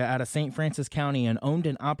pizzeria out of St. Francis County and owned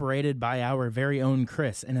and operated by our very own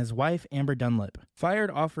Chris and his wife, Amber Dunlip.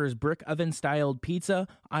 Fired offers brick oven-styled pizza,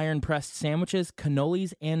 iron-pressed sandwiches,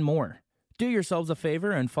 cannolis, and more. Do yourselves a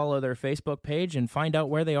favor and follow their Facebook page and find out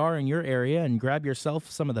where they are in your area and grab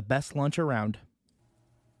yourself some of the best lunch around.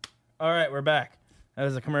 All right, we're back. That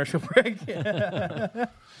was a commercial break.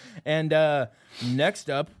 And next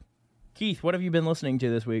up, Keith, what have you been listening to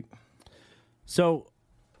this week? So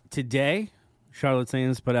today, Charlotte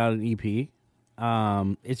Sands put out an EP.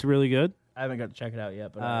 It's really good. I haven't got to check it out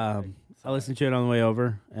yet, but I listened to it on the way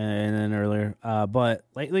over and then earlier. But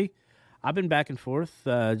lately, I've been back and forth.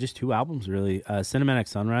 Just two albums, really. Cinematic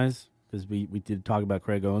Sunrise, because we did talk about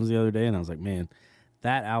Craig Owens the other day, and I was like, man,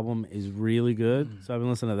 that album is really good. So I've been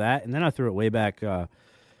listening to that. And then I threw it way back.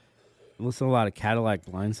 Listened to a lot of Cadillac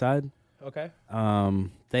Blindside. okay.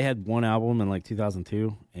 They had one album in like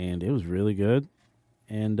 2002, and it was really good.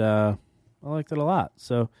 And I liked it a lot.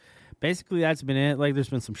 So basically, that's been it. Like, there's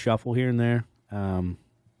been some shuffle here and there.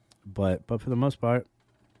 But for the most part,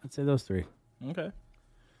 I'd say those three. Okay.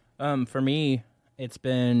 For me, it's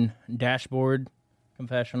been Dashboard,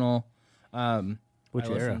 Confessional. Which I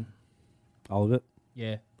era? listen- All of it?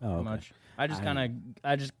 Yeah, Oh, pretty okay. much.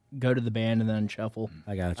 I just go to the band and then shuffle.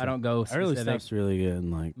 I got you. I don't go Early specific stuff's really good,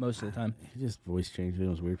 and like most of the time. just voice changing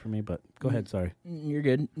was weird for me. But go ahead, sorry. You're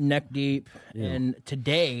good. Neck Deep. Yeah. And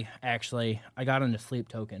today, actually, I got into Sleep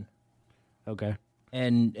Token. Okay.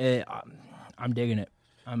 And I'm digging it.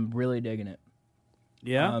 I'm really digging it.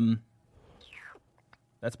 Yeah.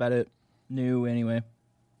 That's about it. New, anyway.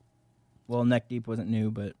 Well, Neck Deep wasn't new,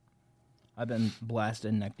 but I've been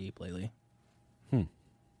blasting Neck Deep lately.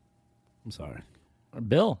 I'm sorry.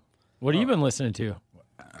 Bill, what have you been listening to?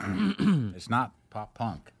 It's not pop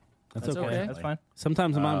punk. That's, That's okay. okay. That's fine.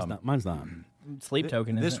 Sometimes mine's not. Mine's not. Sleep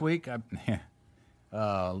Token is This week, Bob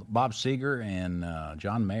Seger and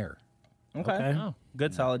John Mayer. Okay. Okay. Oh,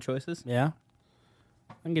 Good, solid choices. Yeah.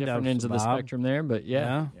 I can get different down ends for of the Bob. spectrum there, but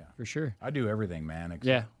yeah, Yeah. for sure. I do everything, man, except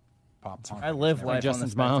Yeah. pop punk. I live Like life on the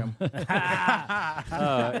Justin's mom.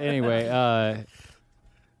 spectrum. Anyway,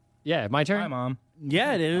 yeah, my turn. Hi, Mom.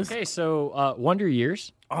 Yeah, it is. Okay, so Wonder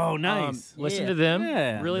Years. Oh, nice. Listen Yeah. to them.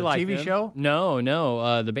 Yeah. Really The like TV them. show?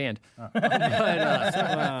 No, the band.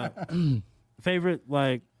 Favorite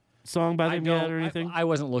like song by them yet or don't. anything? I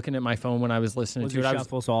wasn't looking at my phone when I was listening Was to it it.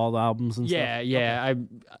 shuffle, so all the albums and Yeah, stuff? yeah. I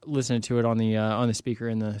listened to it on the speaker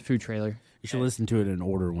in the food trailer. You should listen to it in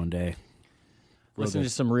order one day. Listen to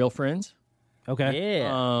some Real Friends. Okay.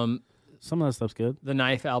 Yeah. Some of that stuff's good. The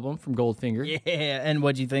Knife album from Goldfinger. Yeah. And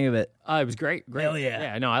what'd you think of it? It was great. Hell yeah.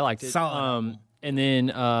 Yeah, no, I liked it. Solid. And then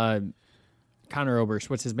Connor Oberst,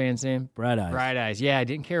 what's his band's name? Bright Eyes. Bright Eyes. Yeah, I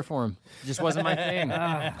didn't care for him. Just wasn't my thing.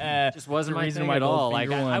 Just wasn't my reason thing why at all. Goldfinger Like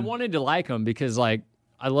won. I wanted to like him because like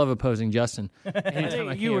I love opposing Justin. Anytime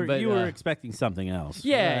I You can, but, were expecting something else.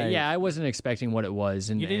 yeah, right? yeah. I wasn't expecting what it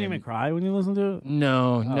was, and You didn't and- even cry when you listened to it?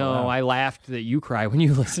 No, wow. I laughed that you cry when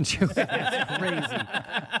you listen to it. Crazy.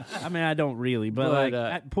 I mean, I don't really, but, But,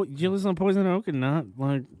 like, did you listen to Poison Oak and not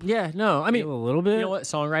like Yeah, no. I mean, feel a little bit? you know what?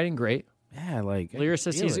 Songwriting, great. Yeah, like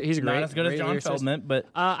Lyricist, feel it. he's great. Not as good as Great John lyricist. Feldman, but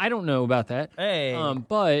I don't know about that. hey.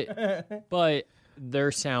 But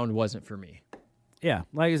their sound wasn't for me. Yeah,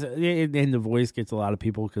 like I said, and the voice gets a lot of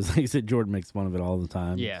people because, like I said, Jordan makes fun of it all the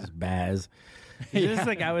time. Yeah. It's Baz. He's just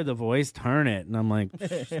the guy with the voice. Turn it, and I'm like,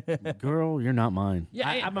 girl, you're not mine. Yeah,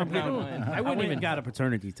 I wouldn't even got a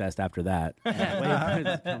paternity test after that. Wait for it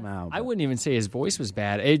to come out. I but wouldn't even say his voice was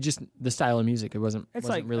bad. It just the style of music. It wasn't. It's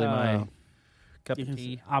wasn't like really my. Cup you of can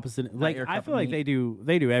tea. say opposite. Like your I cup feel of like meat.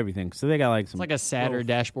 they do everything. So they got like some. It's like a sadder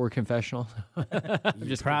dashboard confessional.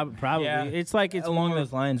 just probably. Yeah. It's like it's Along more,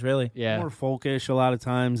 those lines, really. Yeah. more folkish a lot of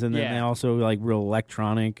times, and then Yeah. they also like real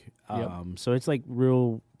electronic. Yep. So it's like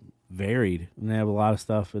real varied, and they have a lot of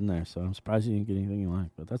stuff in there. So I'm surprised you didn't get anything you like,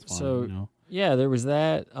 but that's fine. So you know? yeah, there was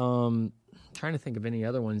that. Trying to think of any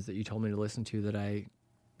other ones that you told me to listen to that I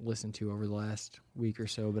listened to over the last week or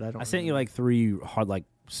so, but I don't. I sent you like 3 hard, like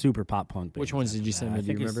super pop punk. Which bands ones did after you send that. me? I Do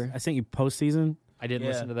you think remember? I sent you Postseason. I didn't Yeah.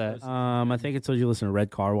 listen to that. I think it told you to listen to Red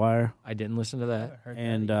Car Wire I didn't listen to that.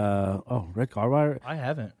 and Red Car Wire, I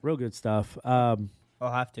haven't. real good stuff. I'll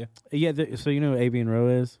have to. Yeah, so you know who Avian Rowe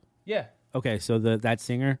is? Yeah. Okay, so that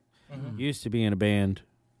singer used to be in a band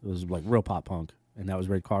that was like real pop punk, and that was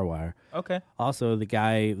Red Car Wire. Okay. Also, the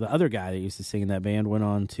other guy that used to sing in that band went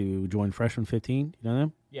on to join Freshman 15. You know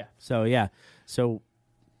them? Yeah. So yeah, so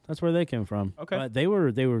that's where they came from. Okay. But they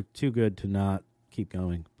were too good to not keep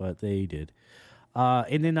going, but they did.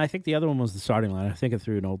 And then I think the other one was the Starting Line. I think I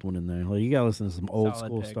threw an old one in there. Like, you gotta listen to some old Solid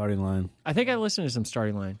school pick. Starting Line. I think I listened to some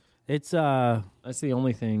Starting Line. It's That's the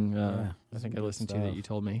only thing Yeah, I think I good listened to that stuff. you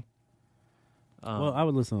told me. well, I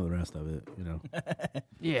would listen to the rest of it. You know,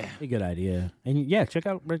 Yeah. a good idea. And yeah, check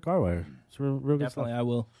out Red Car Wire. It's real good Definitely, stuff. I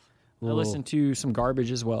will. I listened to some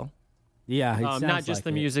garbage as well. Yeah, it sounds Not just like the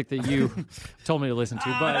it. music that you told me to listen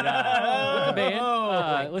to, but with the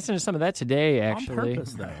band. Listen to some of that today, actually.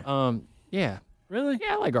 purpose, though. Yeah. Really?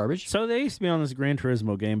 Yeah, I like garbage. So they used to be on this Gran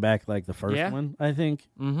Turismo game back, like the first Yeah. one, I think.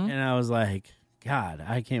 Mm-hmm. And I was like, God,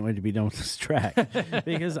 I can't wait to be done with this track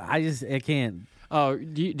because I can't. Oh,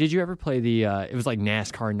 did you ever play the? It was like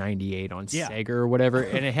NASCAR '98 on Yeah. Sega or whatever,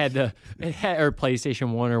 and it had or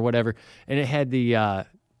PlayStation 1 or whatever, and it had the.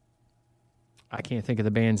 I can't think of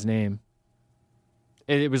the band's name.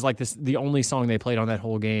 It was like the only song they played on that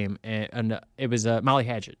whole game, and it was Molly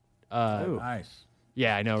Hatchet. Nice.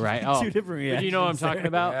 Yeah, I know, right? Oh, Two different but you know what I'm reactions talking there.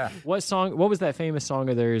 about? Yeah. What song? What was that famous song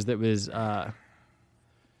of theirs that was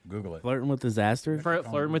Google it. Flirting with disaster.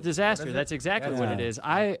 Flirting with Disaster? it? That's exactly what it is.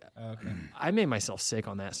 I made myself sick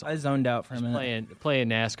on that song. I zoned out for a minute. Playing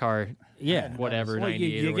NASCAR, Yeah, whatever. Well, 98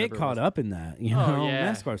 you or get whatever it caught was. up in that. You know,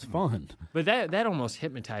 yeah. NASCAR's fun. But that almost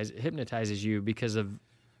hypnotizes you because of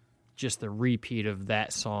just the repeat of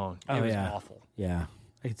that song. It Oh, was yeah. awful. Yeah,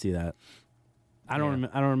 I can see that. I don't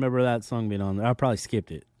remember that song being on there. I probably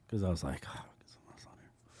skipped it because I was like, oh,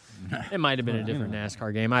 It might have been a different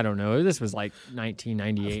NASCAR game. I don't know. This was like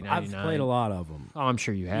 1998, I've 99. played a lot of them. Oh, I'm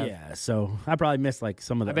sure you have. Yeah, so I probably missed like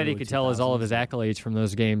some of the. I bet he early could tell us all of 2000s. his accolades from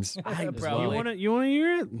those games. as Probably. You want to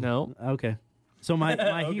hear it? No. Okay. So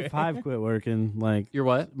my Heat 5 quit working. Like You're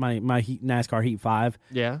what? my Heat NASCAR Heat 5.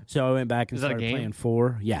 Yeah. So I went back and Is that a started game? playing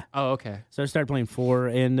 4. Yeah. Oh, okay. So I started playing 4,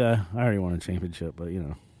 and I already won a championship, but you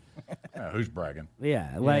know. Who's bragging?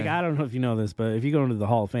 Yeah, like I don't know if you know this, but if you go into the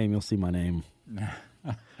Hall of Fame, you'll see my name.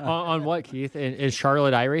 on what, Keith? Is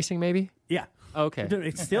Charlotte iRacing maybe? Yeah. Okay. Dude,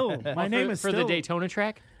 it's still my name is for still the Daytona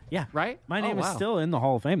track, Yeah, right? My name Oh, is wow. still in the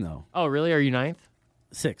Hall of Fame though. Oh, really? Are you ninth?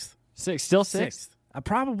 6th. Still sixth?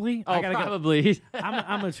 Probably. Oh, I gotta probably. Go.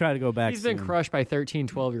 I'm gonna try to go back. He's been soon. crushed by 13,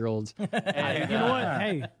 12-year-olds. You know what?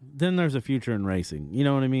 Hey, then there's a future in racing. You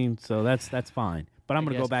know what I mean? So that's fine. But I'm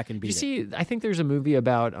gonna go back and beat You see, I think there's a movie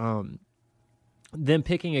about them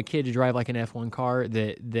picking a kid to drive like an F1 car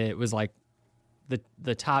that was like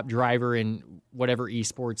the top driver in whatever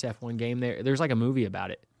esports F1 game. There's like a movie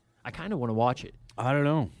about it. I kind of want to watch it, I don't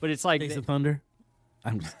know. but it's like Days of Thunder.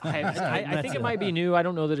 I'm just, I think it might be new. I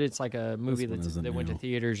don't know that it's like a movie one that isn't went to new.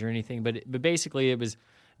 theaters or anything, but basically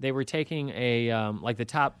they were taking a like the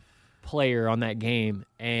top player on that game,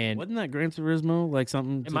 and wasn't that Gran Turismo like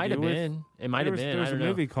something? it might have been. It might have been. There was I don't a know.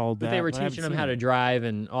 movie called But that. they were I haven't teaching him seen how to it. drive,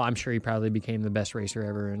 and I'm sure he probably became the best racer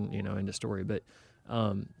ever, and end of story. But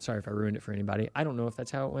sorry if I ruined it for anybody. I don't know if that's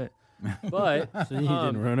how it went, but So he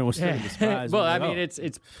didn't ruin it. Was still the surprise. well, We're I like, mean, oh.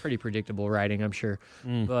 it's pretty predictable writing, I'm sure,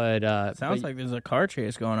 but Sounds but like there's a car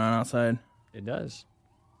chase going on outside. it does,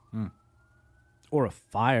 or a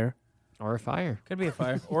fire. or a fire, Could be a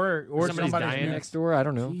fire, or somebody's somebody's dying new. next door. I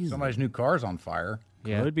don't know. Somebody's new car's on fire.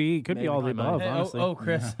 Yeah, Could be Maybe all the my above. mind. Honestly.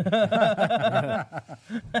 Chris. I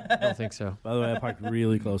don't think so. By the way, I parked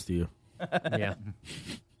really close to you. Yeah.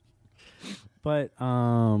 But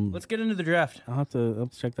Let's get into the draft. I'll have to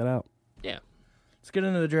check that out. Yeah. Let's get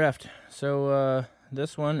into the draft. So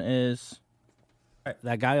this one is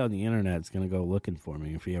That guy on the internet's gonna go looking for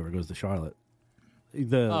me if he ever goes to Charlotte.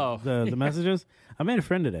 The messages. I made a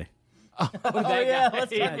friend today. let's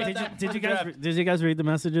Did you guys read the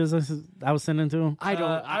messages I was sending to him? I don't.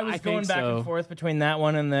 I was think going back so. and forth between that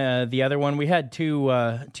one and the other one. We had two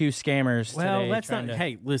scammers. Well, today that's trying not. to-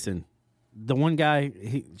 Hey, listen. The one guy,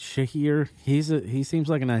 Shahir, he seems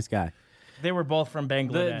like a nice guy. They were both from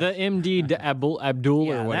Bangladesh. The MD Abdul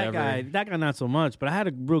or whatever. that guy not so much. But I had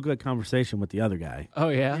a real good conversation with the other guy. Oh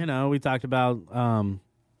yeah. You know, we talked about. I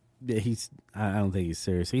don't think he's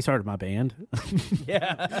serious. He started my band.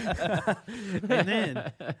 yeah. And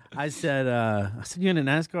then I said, you in a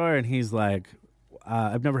NASCAR? And he's like,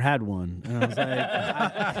 I've never had one. And I was like,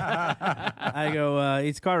 I go,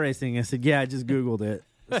 it's car racing. I said, yeah, I just Googled it.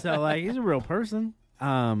 So, like, he's a real person.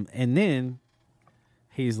 And then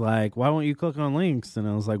he's like, why won't you click on links? And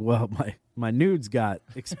I was like, well, my nudes got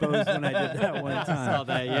exposed when I did that one time. Saw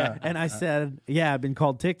that, yeah. And I said, yeah, I've been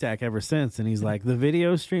called Tic Tac ever since. And he's like, the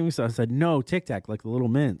video streaming? So I said, no, Tic Tac, like the little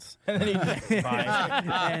mints. And then he just,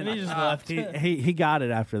 and he just left. He got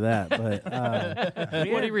it after that. But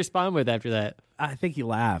What did he respond with after that? I think he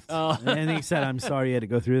laughed. And he said, I'm sorry you had to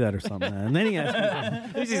go through that or something. And then he asked me,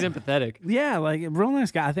 At least he's empathetic. yeah, like, real nice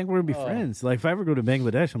guy. I think we're going to be friends. Like, if I ever go to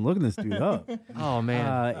Bangladesh, I'm looking this dude up. Oh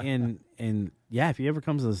man. And yeah, if he ever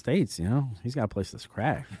comes to the States, you know, he's got a place that's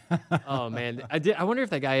crack. Oh man. I wonder if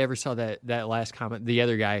that guy ever saw that last comment. The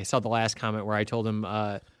other guy saw the last comment where I told him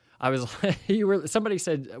I was somebody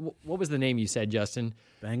said, what was the name you said, Justin?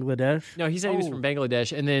 Bangladesh? No, he said he was from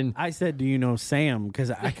Bangladesh, and then I said, do you know Sam?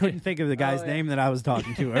 Because I couldn't think of the guy's name that I was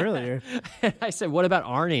talking to earlier. I said, what about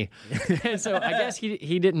Arnie? And so I guess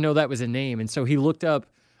he didn't know that was a name, and so he looked up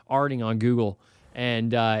Arnie on Google,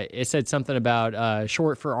 and it said something about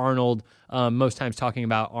short for Arnold. Most times talking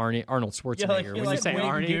about Arnold Schwarzenegger. When you say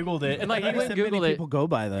Arnie, Googled it. and like he I went said and many Googled it, people go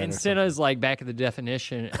by that. and or sent us like back at the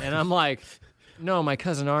definition, and I'm like. No, my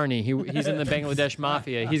cousin Arnie. He's in the Bangladesh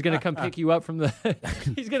mafia. He's gonna come pick you up from the.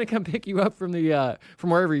 He's gonna come pick you up from the from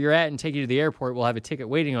wherever you're at and take you to the airport. We'll have a ticket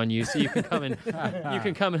waiting on you, so you can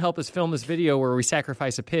come and help us film this video where we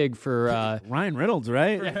sacrifice a pig for Ryan Reynolds,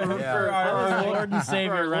 right? for our Lord and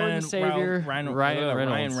Savior, Ryan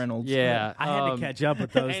Reynolds. Yeah, I had to catch up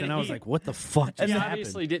with those, and I was like, what the fuck just He happened?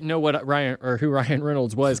 obviously didn't know what who Ryan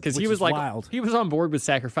Reynolds was because he Which was is like wild. he was on board with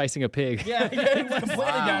sacrificing a pig. Yeah, he was completely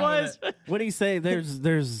down with it. What do you say?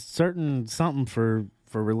 There's certain something for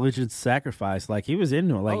religious sacrifice. Like he was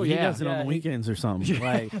into it. Like Oh, he yeah. does it on the weekends or something.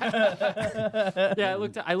 Like Yeah,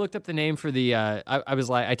 I looked up the name for the. I was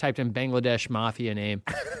like, I typed in Bangladesh mafia name,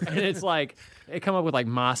 and it's like it come up with like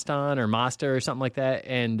Mastan or Masta or something like that,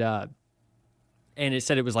 and it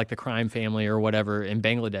said it was like the crime family or whatever in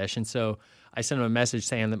Bangladesh, and so I sent him a message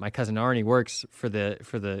saying that my cousin Arnie works for the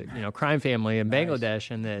crime family in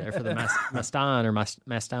Bangladesh, and that or for the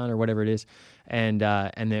Mastan or whatever it is, and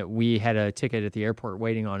that we had a ticket at the airport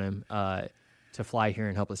waiting on him. To fly here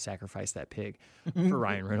and help us sacrifice that pig for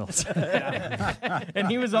Ryan Reynolds. And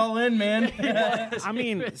he was all in, man. I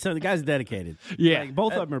mean, so the guy's dedicated. Yeah. Like,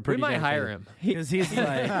 both of them are We pretty. might hire him. because he's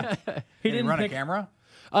like, He Did he run a camera?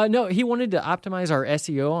 No, he wanted to optimize our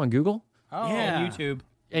SEO on Google Yeah, YouTube.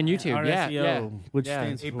 and YouTube. our yeah, SEO, yeah. which Yeah.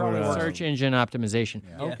 stands He for probably works. Search engine optimization.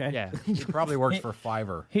 Okay. Yeah. He probably works for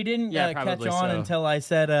Fiverr. He didn't Yeah, catch probably on so. until I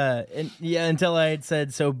said, until I had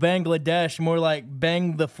said, so Bangladesh, more like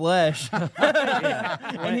bang the flesh.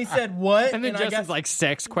 And he said, what? And then I Justin's guess- like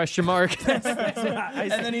sex question mark. and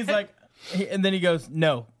then he's like, and then he goes,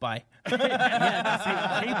 no, bye. he put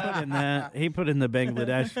in that. He put in the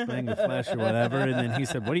Bangladesh, bang the flesh or whatever, and then he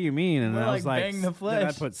said, "What do you mean?" And We're I was like, like, bang the Then I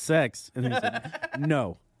flesh. put sex, and he said,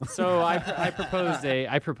 "No." So I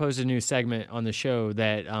proposed a new segment on the show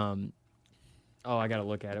that Oh, I got to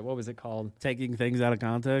look at it. What was it called? Taking things out of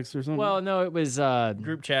context or something? Well, no, it was.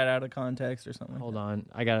 Group chat out of context or something. Hold on.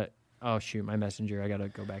 I got to. Oh, shoot. My messenger. I got to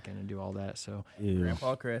go back in and do all that. So. Ew.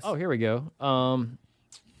 Grandpa Chris. Oh, here we go. Well,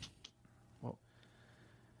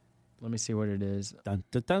 let me see what it is. Dun,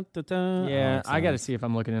 dun, dun, dun, dun. Yeah, Oh, I got to see if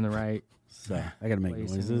I'm looking in the right. So, I got to make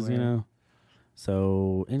place noises, anywhere.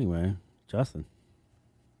 So, anyway, Justin.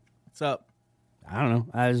 What's up? I don't know.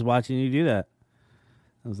 I was watching you do that.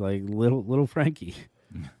 I was like, little Frankie.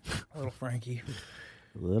 Little Frankie.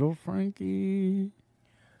 Little Frankie.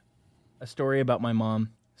 A story about my mom.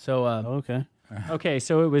 So, Okay. Okay,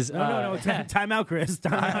 so it was. No. Time out, Chris.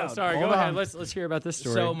 Time out. Sorry, Hold go ahead. on. Let's hear about this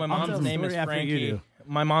story. So my I'll tell mom's the name is story after you Frankie. do.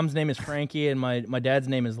 My mom's name is Frankie, and my dad's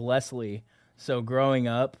name is Leslie. So growing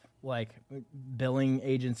up, like billing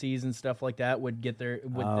agencies and stuff like that would think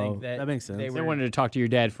that that makes sense. They They were, wanted to talk to your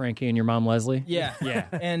dad, Frankie, and your mom, Leslie. yeah, Yeah.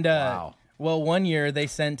 And Wow. well, one year they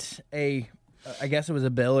sent I guess it was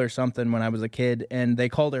a bill or something when I was a kid, and they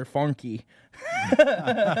called her Funky.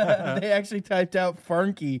 They actually typed out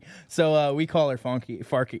Funky, so we call her Funky,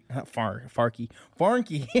 Farky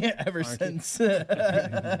ever since.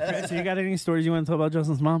 Chris, you got any stories you want to tell about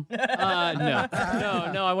Justin's mom? No.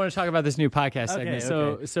 I want to talk about this new podcast segment.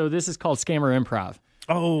 okay. So this is called Scammer Improv.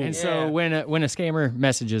 Oh. And So so when a scammer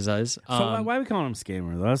messages us, why are we calling them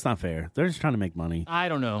scammer, though? That's not fair. They're just trying to make money. I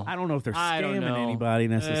don't know. I don't know if they're I don't scamming know. anybody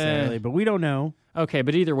necessarily, but we don't know. Okay,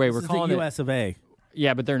 but either way, This we're is calling the it. U.S. of A.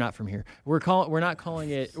 Yeah, but they're not from here. We're not calling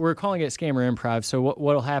it. We're calling it Scammer Improv. So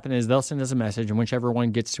what'll happen is they'll send us a message, and whichever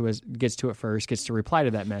one gets to it first gets to reply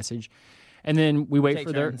to that message, and then we wait take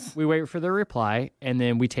for turns. their reply, and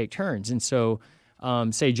then we take turns. And so,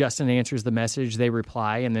 say Justin answers the message, they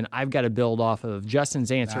reply, and then I've got to build off of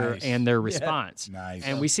Justin's answer Nice. and their response. Nice.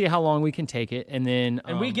 And we see how long we can take it, and then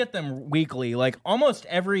And we get them weekly, like almost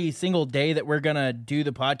every single day that we're gonna do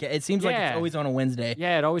the podcast. It seems like Yeah. it's always on a Wednesday.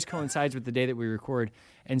 Yeah, it always coincides with the day that we record,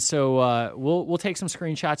 and so we'll take some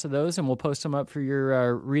screenshots of those and we'll post them up for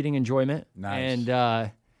your reading enjoyment. Nice.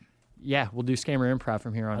 And yeah, we'll do Scammer Improv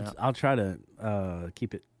from here on out. I'll try to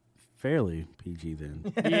keep it fairly PG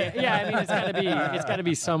then. Yeah, I mean it's got to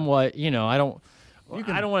be somewhat. I don't want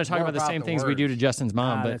to talk more about the about same the things we do to words. Justin's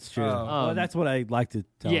mom, but that's true. Well, that's what I like to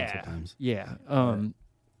tell them sometimes. yeah.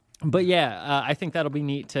 But yeah, I think that'll be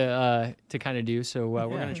neat to kind of do. So we're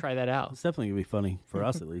gonna try that out. It's definitely going to be funny for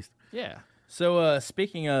us, at least. Yeah. So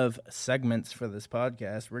speaking of segments for this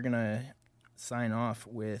podcast, we're gonna sign off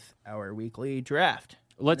with our weekly draft.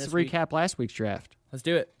 Let's This week- recap last week's draft. Let's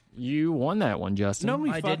do it. You won that one, Justin. No,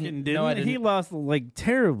 we I fucking didn't. didn't. No, I He didn't. lost, like,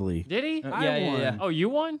 terribly. Did he? Yeah, yeah, yeah. Oh, you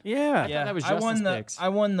won? Yeah. Yeah, that was I won Justin's picks. I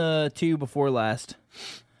won the two before last,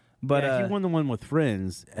 but Yeah, he won the one with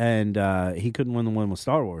Friends, and he couldn't win the one with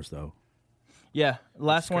Star Wars, though. yeah,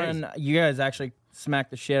 last one you guys actually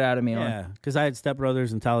smacked the shit out of me on. Yeah, because I had Step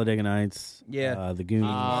Brothers and Talladega Nights. Yeah. The Goonies.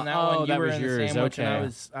 On that Oh, one, you that were was in yours, the sandwich, and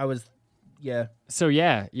okay. I was, yeah. So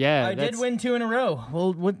yeah. I did win 2 in a row.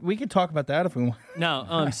 Well, we could talk about that if we want.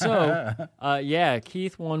 No, yeah,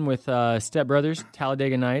 Keith won with Step Brothers,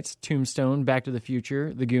 Talladega Nights, Tombstone, Back to the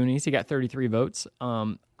Future, The Goonies. He got 33 votes.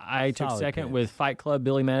 I took Solid second pick. with Fight Club,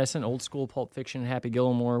 Billy Madison, Old School, Pulp Fiction, Happy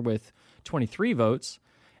Gilmore with 23 votes.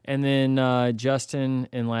 And then Justin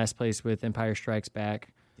in last place with Empire Strikes Back.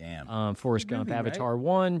 Damn. Forrest Gump, Avatar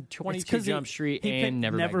 1, 22 It's Jump Street, he picked and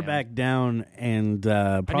Never Never Back Down. Back Down, and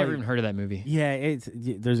I've probably, never even heard of that movie. Yeah,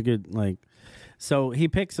 there's a good, like, so he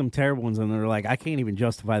picked some terrible ones, and they're like, I can't even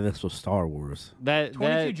justify this with Star Wars.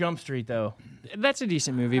 22 Jump Street though. That's a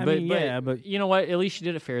decent movie, I but, mean, yeah, but- you know what? At least you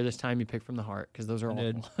did it fair this time. You picked from the heart because those are all.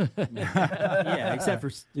 Yeah, except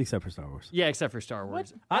for Star Wars. Yeah, except for Star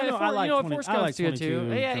Wars. I know, I like 20 Forrest I like Gump's good 22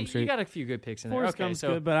 too. Yeah, Jump you Street. got a few good picks in there. Forrest Okay, Gump's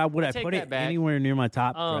so good, but would I take put that it back. anywhere near my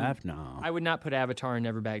top draft? No. I would not put Avatar and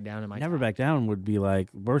Never Back Down in my Never top. Back Down would be like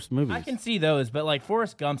worst movies. I can see those, but like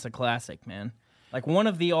Forrest Gump's a classic, man. Like one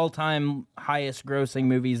of the all-time highest grossing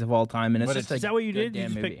movies of all time, and it's But just Is that what you did? good You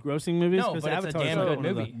damn just movie. pick grossing movies? No, 'Cause but it's a Avatar's damn like good one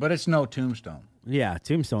of the- movie. But it's no Tombstone. Yeah,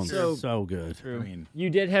 Tombstone's So- so good. I mean, You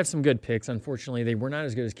did have some good picks. Unfortunately, they were not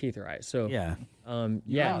as good as Keith or I. So Yeah.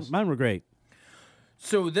 yeah. Mine were great.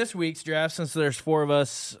 So this week's draft, since there's 4 of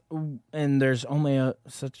us, and there's only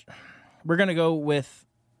we're gonna go with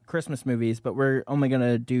Christmas movies, but we're only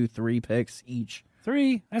gonna do 3 picks each.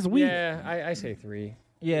 3? That's weak. Yeah, I say 3.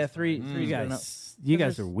 Yeah, three. You Three's good enough.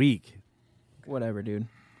 guys are weak. Whatever, dude.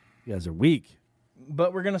 You guys are weak.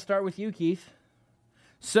 But we're gonna start with you, Keith.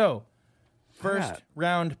 So, first God.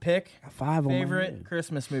 round pick. 5 on my Favorite head.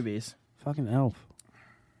 Christmas movies. Fucking Elf.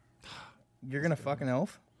 You're gonna fucking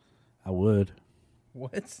Elf? I would.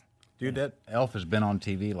 What? dude, that Elf has been on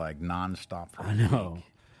TV like nonstop for I know.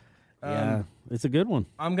 Yeah, it's a good one.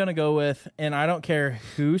 I'm going to go with, and I don't care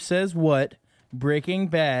who says what, Breaking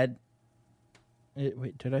Bad.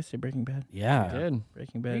 Wait, did I say Breaking Bad? Yeah. Good.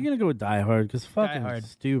 Breaking You're Bad. going to go with Die Hard because fucking Hard.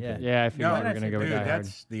 stupid. Yeah, I figured No, you were going to go with dude, Die Hard.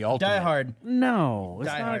 that's the ultimate. Die Hard. No, it's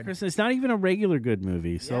Die not a Hard. Christmas. It's not even a regular good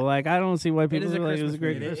movie. So, Yeah. like, I don't see why people is a are like it was Christmas a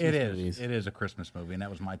great movie. Christmas It is. movies. It is a Christmas movie, and that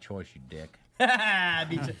was my choice, you dick.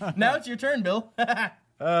 Now it's your turn, Bill.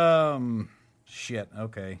 Shit.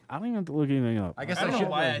 Okay. I don't even have to look anything up. I guess I don't know should.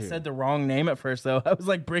 why I said the wrong name at first, though. I was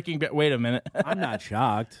like, Breaking Bad. Wait a minute. I'm not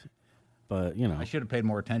shocked, but you know, I should have paid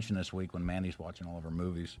more attention this week when Mandy's watching all of her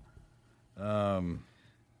movies.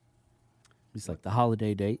 it's like the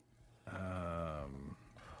holiday date.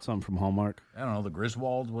 Something from Hallmark. I don't know, the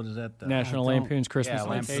Griswolds. What is that? National Lampoon's Christmas Yeah,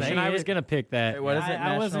 Vacation. Lampoon. I was going to pick that. Wait, what is it?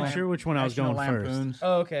 I wasn't National- sure which one I was National going first. Lampoons.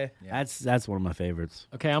 Oh, okay. Yeah. That's one of my favorites.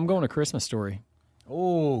 Okay, I'm going to Christmas Story.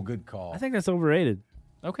 Oh, good call. I think that's overrated.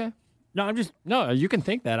 Okay. No, I'm just No, you can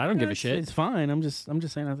think that. I don't give a it's- shit. It's fine. I'm just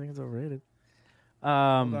saying I think it's overrated.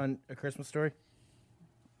 Hold on. A Christmas Story?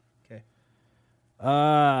 Okay.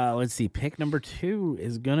 Let's see. Pick number 2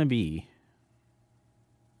 is gonna be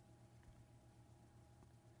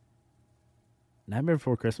Nightmare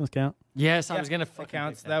Before Christmas count. Yes, I was Yeah, going to that fucking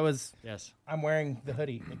counts. pick That was... Yes. I'm wearing the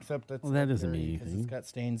hoodie, except that's Well, that like doesn't dirty mean 'cause anything. It's got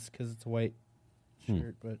stains because it's a white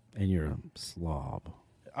shirt, but And you're a slob.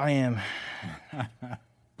 I am.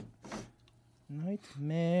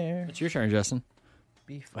 Nightmare It's your turn, Justin.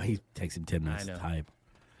 before. Oh, he takes him 10 minutes I to know. type.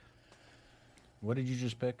 What did you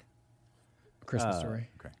just pick? Christmas Story.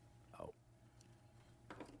 Okay.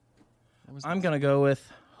 I'm gonna go with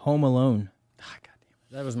Home Alone. Ah, God damn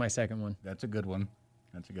it. That was my second one. That's a good one.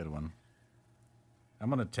 That's a good one. I'm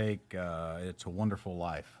going to take It's a Wonderful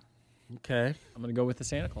Life. Okay. I'm going to go with the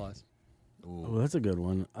Santa Claus. Oh, that's a good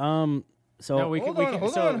one. So No, we Hold can, on, we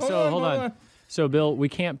hold can, on, so hold on, hold hold on. on. So, Bill, we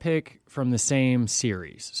can't pick from the same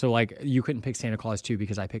series. So, like, you couldn't pick Santa Claus 2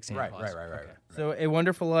 because I picked Santa Right, Claus. right. So, A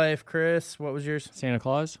Wonderful Life. Chris, what was yours? Santa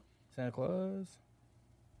Claus? Santa Claus.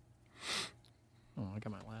 Oh, I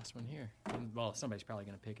got my last one here. Well, somebody's probably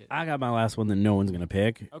going to pick it. I got my last one that no one's gonna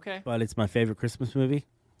pick, Okay. but it's my favorite Christmas movie.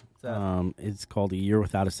 What's that? It's called A Year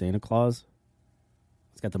Without a Santa Claus.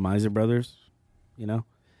 It's got the Miser Brothers. You know,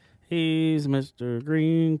 he's Mr.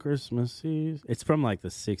 Green Christmas. It's from like the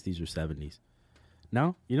 60s or 70s.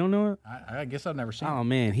 No, you don't know it? I guess I've never seen Oh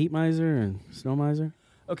man, Heat Miser and Snow Miser.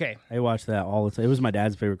 Okay. I watched that all the time. It was my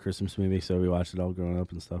dad's favorite Christmas movie, so we watched it all growing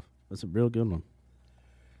up and stuff. It's a real good one.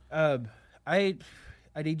 I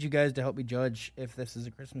need you guys to help me judge if this is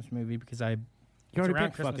a Christmas movie because I. You it's already around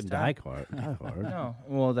picked fucking Christmas Die time. Hard. No,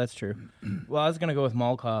 well that's true. Well, I was gonna go with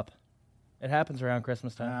Mall Cop. It happens around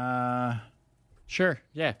Christmas time. Sure.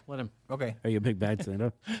 Yeah, let him. Okay. Are you a big bad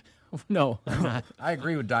Santa? No, I'm not. I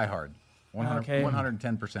agree with Die Hard. 100, Okay.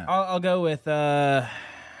 110%. I'll go with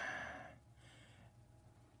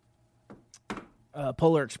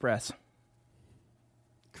Polar Express.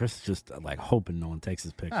 Chris is just like hoping no one takes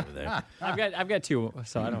his picture there. I've got two,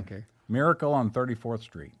 so I don't care. Miracle on 34th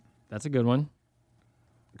Street. That's a good one.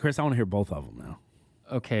 Chris, I want to hear both of them now.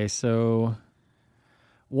 Okay, so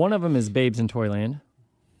one of them is Babes in Toyland.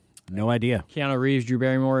 No idea. Keanu Reeves, Drew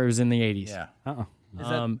Barrymore. It was in the 80s. Yeah.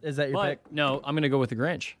 Is that your But pick? no, I'm going to go with The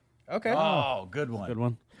Grinch. Okay. Oh, good one. Good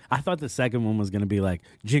one. I thought the second one was going to be like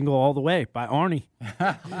Jingle All the Way by Arnie.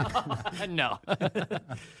 No.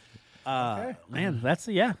 Man, that's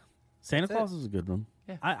Santa Claus is a good one.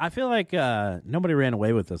 Yeah. I feel like nobody ran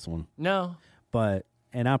away with this one, No.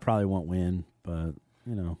 and I probably won't win, but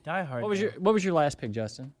you know. Die Hard. What was your last pick,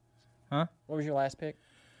 Justin? Huh? What was your last pick?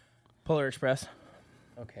 Polar Express?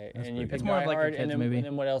 Okay, and you It's picked more Die of like a Hard, kid's and then, movie. and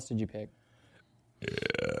then what else did you pick?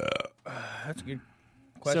 That's a good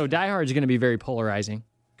So question. Die Hard is going to be very polarizing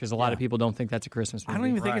because a lot of people don't think that's a Christmas movie. I don't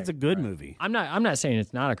even think it's a good movie. I'm not saying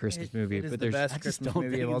it's not a Christmas movie, It is but the there's best Christmas don't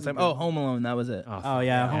movie think of all it's a time. good Oh, Home Alone. That was it. Oh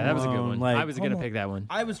yeah, Home that was a good Alone, one. like- I was going to pick that one.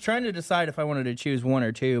 I was trying to decide if I wanted to choose one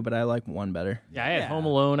or two, but I like one better. Yeah, I had Home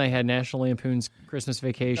Alone. I had National Lampoon's Christmas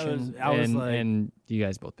Vacation, I was like- and you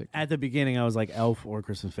guys both picked. At the beginning, I was like Elf or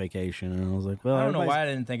Christmas Vacation, and I was like, well, I don't know everybody's- why I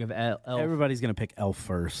didn't think of Elf. everybody's gonna pick Elf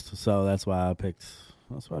first, so that's why I picked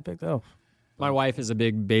Elf. My wife is a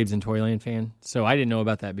big Babes in Toyland fan, so I didn't know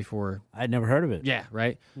about that before. I'd never heard of it. Yeah,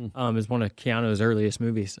 right. It's one of Keanu's earliest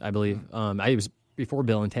movies, I believe. I was before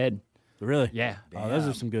Bill and Ted. Really? Yeah, Oh, those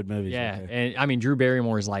are some good movies. yeah, right there. and I mean Drew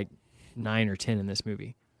Barrymore is like 9 or 10 in this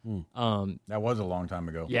movie. That was a long time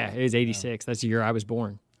ago. Yeah, it was 86. That's the year I was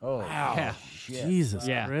born. Oh, Yeah. Jesus,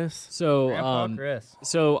 Yeah. Chris. So, Grandpa Chris.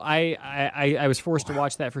 so I was forced to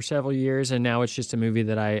watch that for several years, and now it's just a movie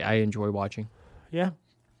that I enjoy watching. Yeah.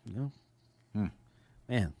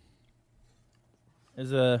 Man, It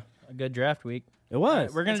was a good draft week. It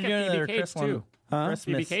was. We're gonna It's do got another Phoebe Cates, Chris one. too. Christmas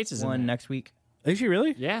Phoebe Cates is in one there. next week. Is she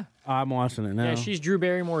really? Yeah. I'm watching it now. Yeah, she's Drew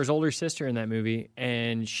Barrymore's older sister in that movie,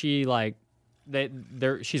 and she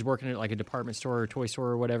she's working at like a department store or toy store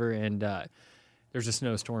or whatever, and there's a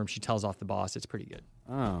snowstorm. She tells off the boss. It's pretty good.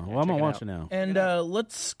 Oh, well, I'm check gonna it watch out. it now. And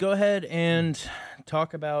let's go ahead and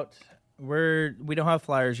talk about we don't have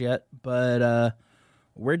flyers yet, but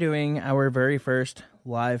we're doing our very first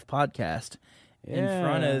live podcast in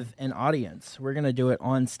front of an audience. We're gonna do it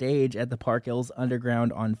on stage at the Park Hills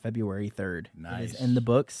Underground on February 3rd. It Nice. is in the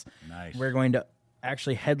books. Nice. We're going to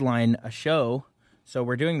actually headline a show. So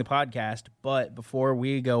we're doing the podcast, but before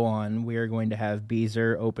we go on, we are going to have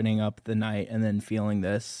Beezer opening up the night and then Feeling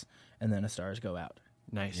This, and then A Stars Go Out.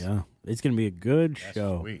 Nice. Yeah, it's gonna be a good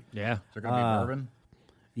show. Sweet. Yeah. Is there going to be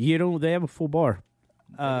bourbon? They have a full bar.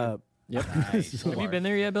 Yep. Nice. Have you been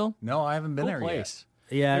there yet, Bill? No, I haven't been Cool there place.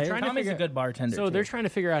 Yeah, They're trying to Tommy's figure a good bartender. So too. they're trying to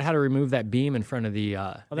figure out how to remove that beam in front of the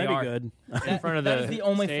that'd They be are. good. in front of the That is the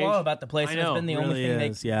only stage. flaw about the place. I It's know. been the Really only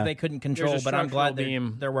thing is, yeah. they couldn't control. There's a But I'm glad structural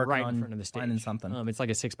beam they're working right on in front of the stage. finding something. It's like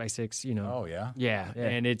a 6x6, you know. Oh, yeah? Yeah, Yeah.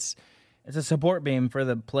 and it's It's a support beam for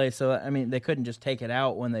the place. So I mean, they couldn't just take it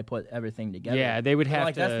out when they put everything together. Yeah, they would But, have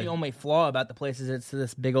like to- that's the only flaw about the place is it's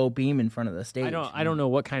this big old beam in front of the stage. I don't know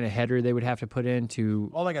what kind of header they would have to put in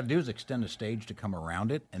to. All they got to do is extend a stage to come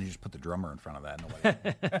around it, and you just put the drummer in front of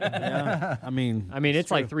that. I mean,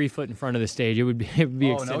 It's like 3 foot in front of the stage. It would be Oh,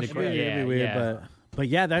 no extended. shit. quite- yeah, yeah, it'd be weird, yeah. but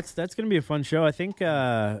yeah, that's gonna be a fun show. I think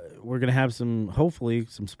we're gonna have hopefully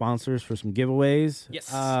some sponsors for some giveaways. Yes.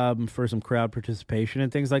 For some crowd participation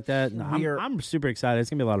and things like that. And I'm super excited. It's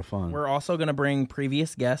gonna be a lot of fun. We're also going to bring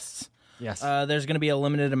previous guests. Yes. There's going to be a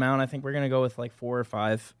limited amount. I think we're going to go with like 4 or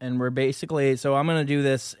 5. And we're basically, so I'm going to do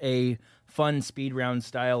this a fun speed round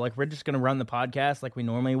style. Like we're just going to run the podcast like we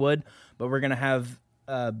normally would, but we're going to have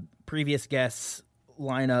previous guests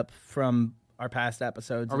line up from our past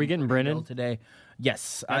episodes. Are we and getting we're gonna Brennan? build today?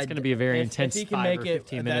 Yes. That's gonna be a very if intense he can 5 make or it,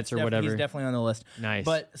 15 that's minutes or definitely- whatever. He's definitely on the list. Nice.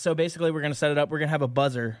 But so basically, we're going to set it up. We're going to have a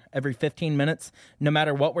buzzer every 15 minutes, no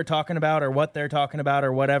matter what we're talking about or what they're talking about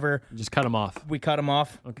or whatever. Just cut them off. We cut them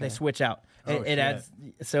off. Okay. They switch out. It shit. adds.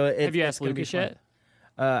 So it, Have you it's asked gonna be Lucas fun. yet?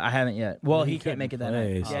 I haven't yet. Well, he he can't make it that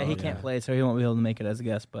couldn't night. play, Yeah, he so- can't play, so he won't be able to make it as a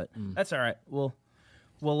guest. But that's all right. We'll.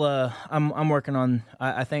 I'm working on.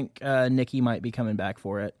 I think Nikki might be coming back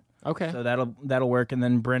for it, Okay. so that'll work. And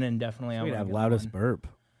then Brennan definitely. We'd I'm have working loudest on. burp.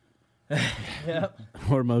 Yep.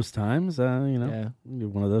 Or most times, Yeah. do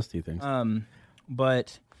one of those two things.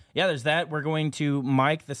 But yeah, there's that. We're going to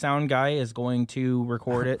Mike, the sound guy, is going to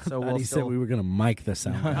record it. So we'll he still. said we were gonna mic the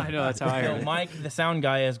sound. I know that's how I So heard. it. Mike, the sound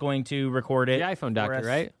guy, is going to record it. The iPhone for doctor, us.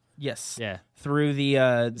 right? Yes. Yeah. Through the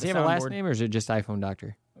Does he have a last name or is it just iPhone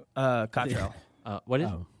doctor? Cottrell. What is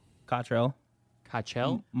Oh. Cottrell.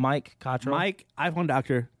 Cottrell? Mike Cottrell. Mike, iPhone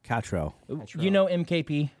Doctor, Cottrell. You know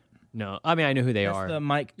MKP? No. I mean, I know who they That's are. the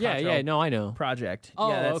Mike yeah, Cottrell yeah. No, I know. project. Oh,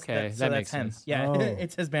 yeah, okay. So That that's makes him. sense. Yeah, Oh.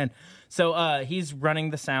 it's his band. So he's running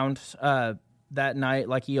the sound that night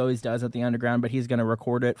like he always does at the Underground, but he's going to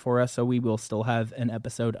record it for us, so we will still have an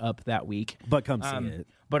episode up that week. But come see it.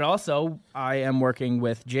 But also, I am working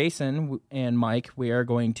with Jason and Mike. We are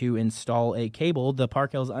going to install a cable. The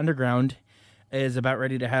Park Hills Underground is about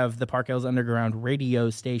ready to have the Park Hills Underground radio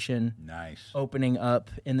station Nice. opening up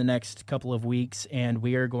in the next couple of weeks, and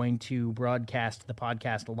we are going to broadcast the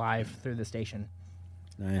podcast live through the station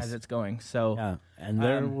Nice. as it's going. So Yeah, and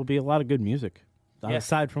there will be a lot of good music yeah.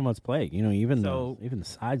 aside from what's playing. Even So- even the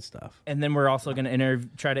side stuff. and then we're also going to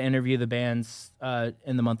try to interview the bands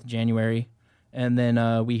in the month of January. And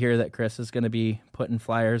then we hear that Chris is going to be putting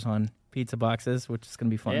flyers on pizza boxes, which is going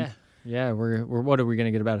to be fun. Yeah. Yeah. We're what are we going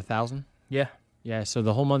to get, about 1,000? Yeah. Yeah. So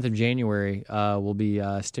the whole month of January, we'll be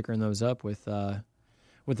stickering those up with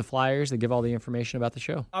the flyers that give all the information about the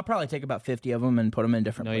show. I'll probably take about 50 of them and put them in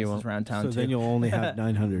different No, you places won't. around town, So too. then you'll only have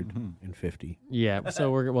 950. Yeah. So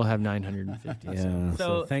we'll have 950. Yeah. So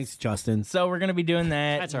So- thanks, Justin. So we're going to be doing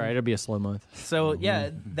that. That's all right. It'll be a slow month. So yeah,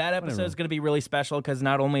 that episode is going to be really special because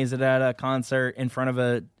not only is it at a concert in front of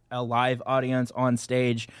a live audience on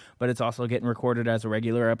stage, but it's also getting recorded as a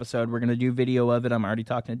regular episode. We're going to do video of it. I'm already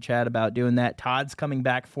talking to Chad about doing that. Todd's coming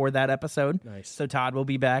back for that episode. Nice. So Todd will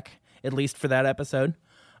be back at least for that episode.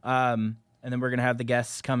 And then we're going to have the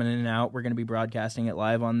guests coming in and out. We're going to be broadcasting it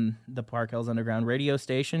live on the Park Hills Underground radio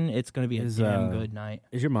station. It's going to be a damn good night.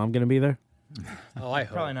 Is your mom gonna be there? Oh, I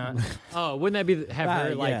hope. Probably not. Oh, wouldn't that be have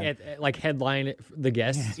her like yeah. like headline the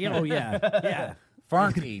guests? Oh yeah, yeah.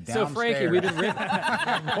 Frankie So downstairs. Frankie, we've been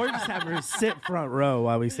ripping. Or just have her sit front row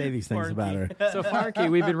while we say these things about her. So Frankie,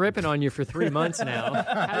 we've been ripping on you for 3 months now.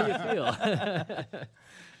 How do you feel?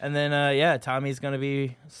 And then, Tommy's going to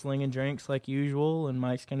be slinging drinks like usual, and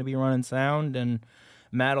Mike's going to be running sound, and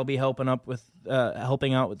Matt will be helping out with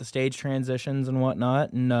the stage transitions and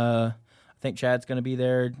whatnot. And I think Chad's going to be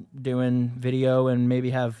there doing video and maybe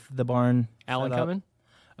have the barn. Alan coming?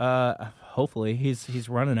 Hopefully, he's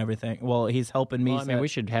running everything. Well, he's helping me. Well, I mean, we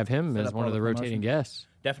should have him as one of the rotating guests.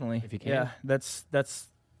 Definitely, if you can. Yeah, that's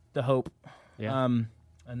the hope. Yeah.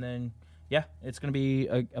 And then. Yeah, it's going to be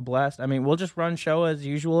a blast. I mean, we'll just run show as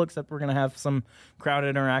usual, except we're going to have some crowd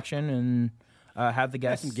interaction and have the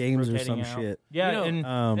guests some games or rotating some out. shit. Yeah,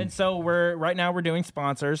 and so we're doing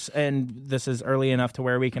sponsors, and this is early enough to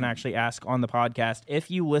where we can actually ask on the podcast. If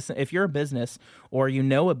you're a business or you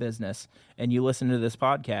know a business and you listen to this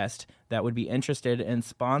podcast that would be interested in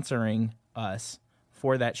sponsoring us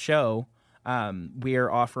for that show, we are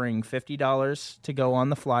offering $50 to go on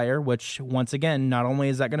the flyer, which once again, not only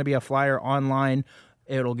is that going to be a flyer online,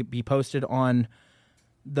 it'll be posted on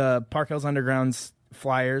the Park Hills Underground's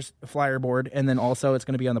flyer board, and then also it's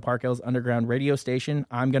going to be on the Park Hills Underground radio station.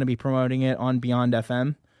 I'm going to be promoting it on Beyond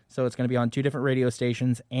FM, so it's going to be on 2 different radio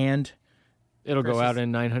stations, and it'll go out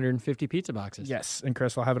in 950 pizza boxes. Yes, and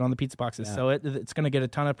Chris will have it on the pizza boxes, so it's going to get a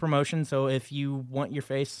ton of promotion. So if you want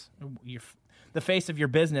the face of your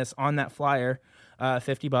business on that flyer,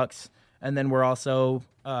 $50, and then we're also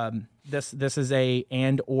this is a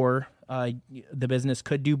and/or the business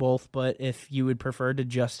could do both, but if you would prefer to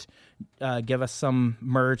just give us some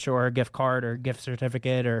merch or a gift card or gift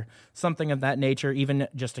certificate or something of that nature, even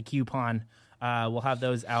just a coupon, we'll have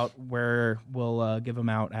those out where we'll give them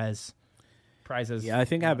out as prizes. Yeah, I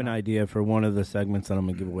think I have an idea for one of the segments that I'm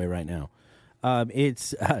going to give away right now.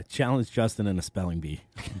 It's challenge Justin in a spelling bee.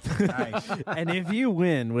 Nice. And if you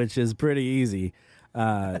win, which is pretty easy,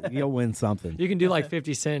 you'll win something. You can do like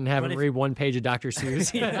 50 Cent and have him read one page of Dr.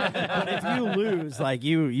 Seuss. But if you lose, like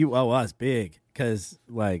you owe us big, because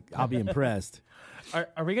like I'll be impressed.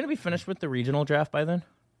 Are we going to be finished with the regional draft by then?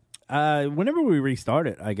 Whenever we restart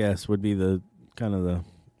it, I guess would be the kind of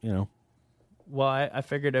the Well, I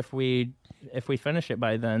figured if we finish it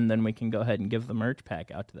by then we can go ahead and give the merch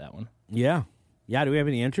pack out to that one. Yeah. Do we have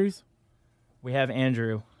any entries? We have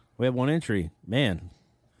Andrew. We have one entry, man.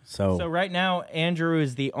 So right now, Andrew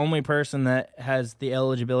is the only person that has the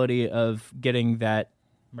eligibility of getting that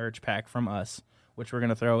merch pack from us, which we're going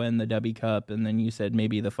to throw in the W Cup, and then you said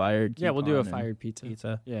maybe the fired. Yeah, we'll do a coupon fired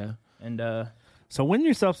pizza. Yeah. And so win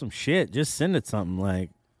yourself some shit. Just send it something like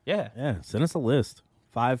yeah. Send us a list.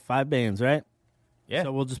 Five bands, right? Yeah.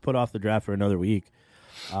 So we'll just put off the draft for another week.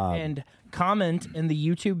 And comment in the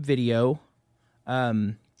YouTube video,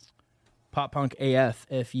 Pop Punk AF,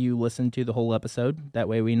 if you listen to the whole episode. That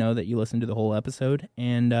way we know that you listened to the whole episode.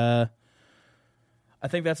 And I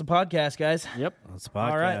think that's a podcast, guys. Yep. That's a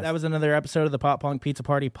podcast. All right. That was another episode of the Pop Punk Pizza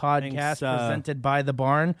Party podcast. Thanks, presented by The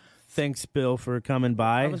Barn. Thanks, Bill, for coming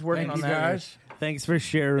by. I was working Thank on you, that. guys. Thanks for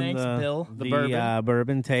sharing Thanks, Bill. the Bourbon.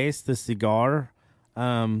 bourbon taste, the cigar,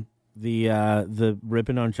 the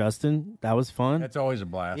ripping on Justin. That was fun. That's always a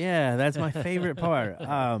blast. Yeah, that's my favorite part.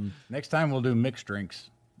 Next time we'll do mixed drinks.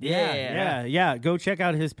 Yeah. Go check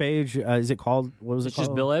out his page. Is it called? What was it It's called?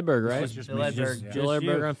 just Bill Edburg, right? It's just Bill me. Edburg. Just- Bill Just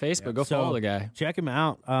Edburg you. on Facebook. Go So, follow the guy. Check him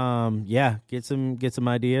out. Get some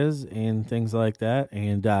ideas and things like that.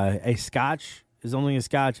 And a Scotch is only a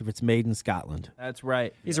Scotch if it's made in Scotland. That's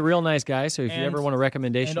right. He's a real nice guy, so if you And- ever want a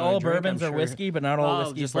recommendation And on all a drink, bourbons I'm are sure- whiskey, but not all Oh,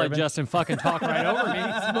 whiskey just bourbon. let Justin fucking talk right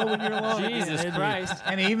over me. Jesus Christ.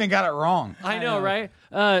 And he even got it wrong. I know, right?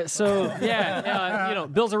 Bill's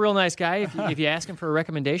a real nice guy. If you ask him for a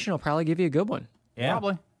recommendation, he'll probably give you a good one. Yeah.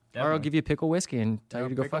 Probably. Or I'll give you pickle whiskey and tell you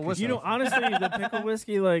to go pickle fuck whiskey. yourself. Honestly, the pickle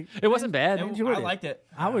whiskey, like It wasn't bad. enjoyed I it. liked it.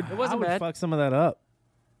 I would wasn't bad. fuck some of that up.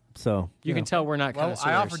 So You can tell we're not Well, connoisseurs.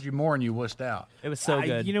 I offered you more and you wussed out. It was so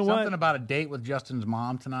good. You know Something what? about a date with Justin's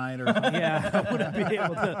mom tonight or something. Yeah, I wouldn't be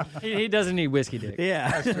able to. He doesn't need whiskey dick.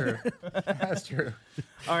 Yeah. That's true. That's true.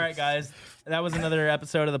 All right, guys. That was another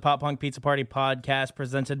episode of the Pop Punk Pizza Party podcast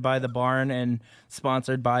presented by The Barn and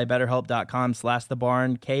sponsored by BetterHelp.com/The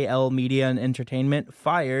Barn, KL Media and Entertainment,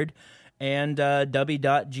 Fired, and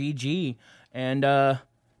W.GG. And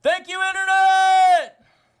thank you, Internet!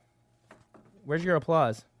 Where's your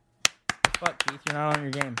applause? Fuck, Keith, you're not on your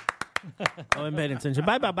game. Oh, I'm paying attention.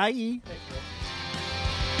 Bye.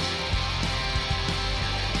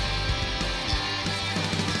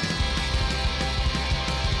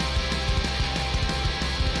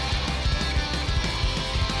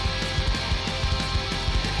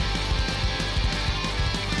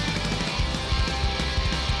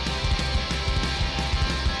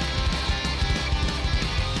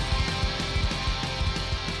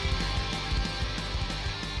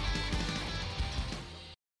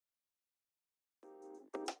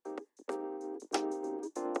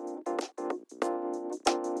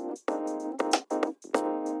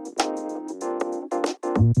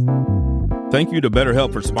 Thank you to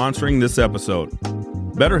BetterHelp for sponsoring this episode.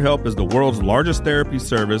 BetterHelp is the world's largest therapy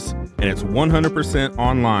service, and it's 100%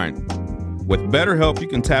 online. With BetterHelp, you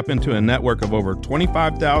can tap into a network of over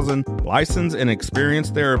 25,000 licensed and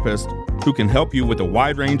experienced therapists who can help you with a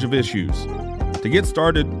wide range of issues. To get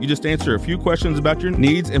started, you just answer a few questions about your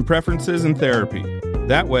needs and preferences in therapy.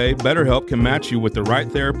 That way, BetterHelp can match you with the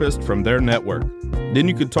right therapist from their network. Then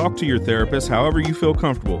you can talk to your therapist however you feel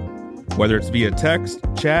comfortable, whether it's via text,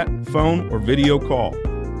 chat, phone, or video call.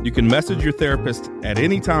 You can message your therapist at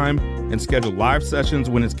any time and schedule live sessions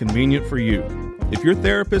when it's convenient for you. If your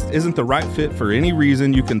therapist isn't the right fit for any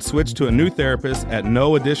reason, you can switch to a new therapist at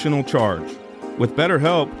no additional charge. With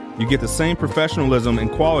BetterHelp, you get the same professionalism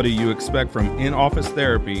and quality you expect from in-office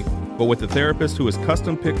therapy, but with a therapist who is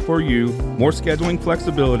custom picked for you, more scheduling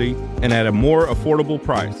flexibility, and at a more affordable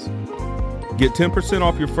price. Get 10%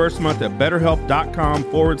 off your first month at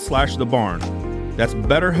BetterHelp.com/thebarn. That's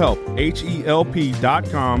BetterHelp,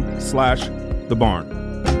 HELP.com/thebarn.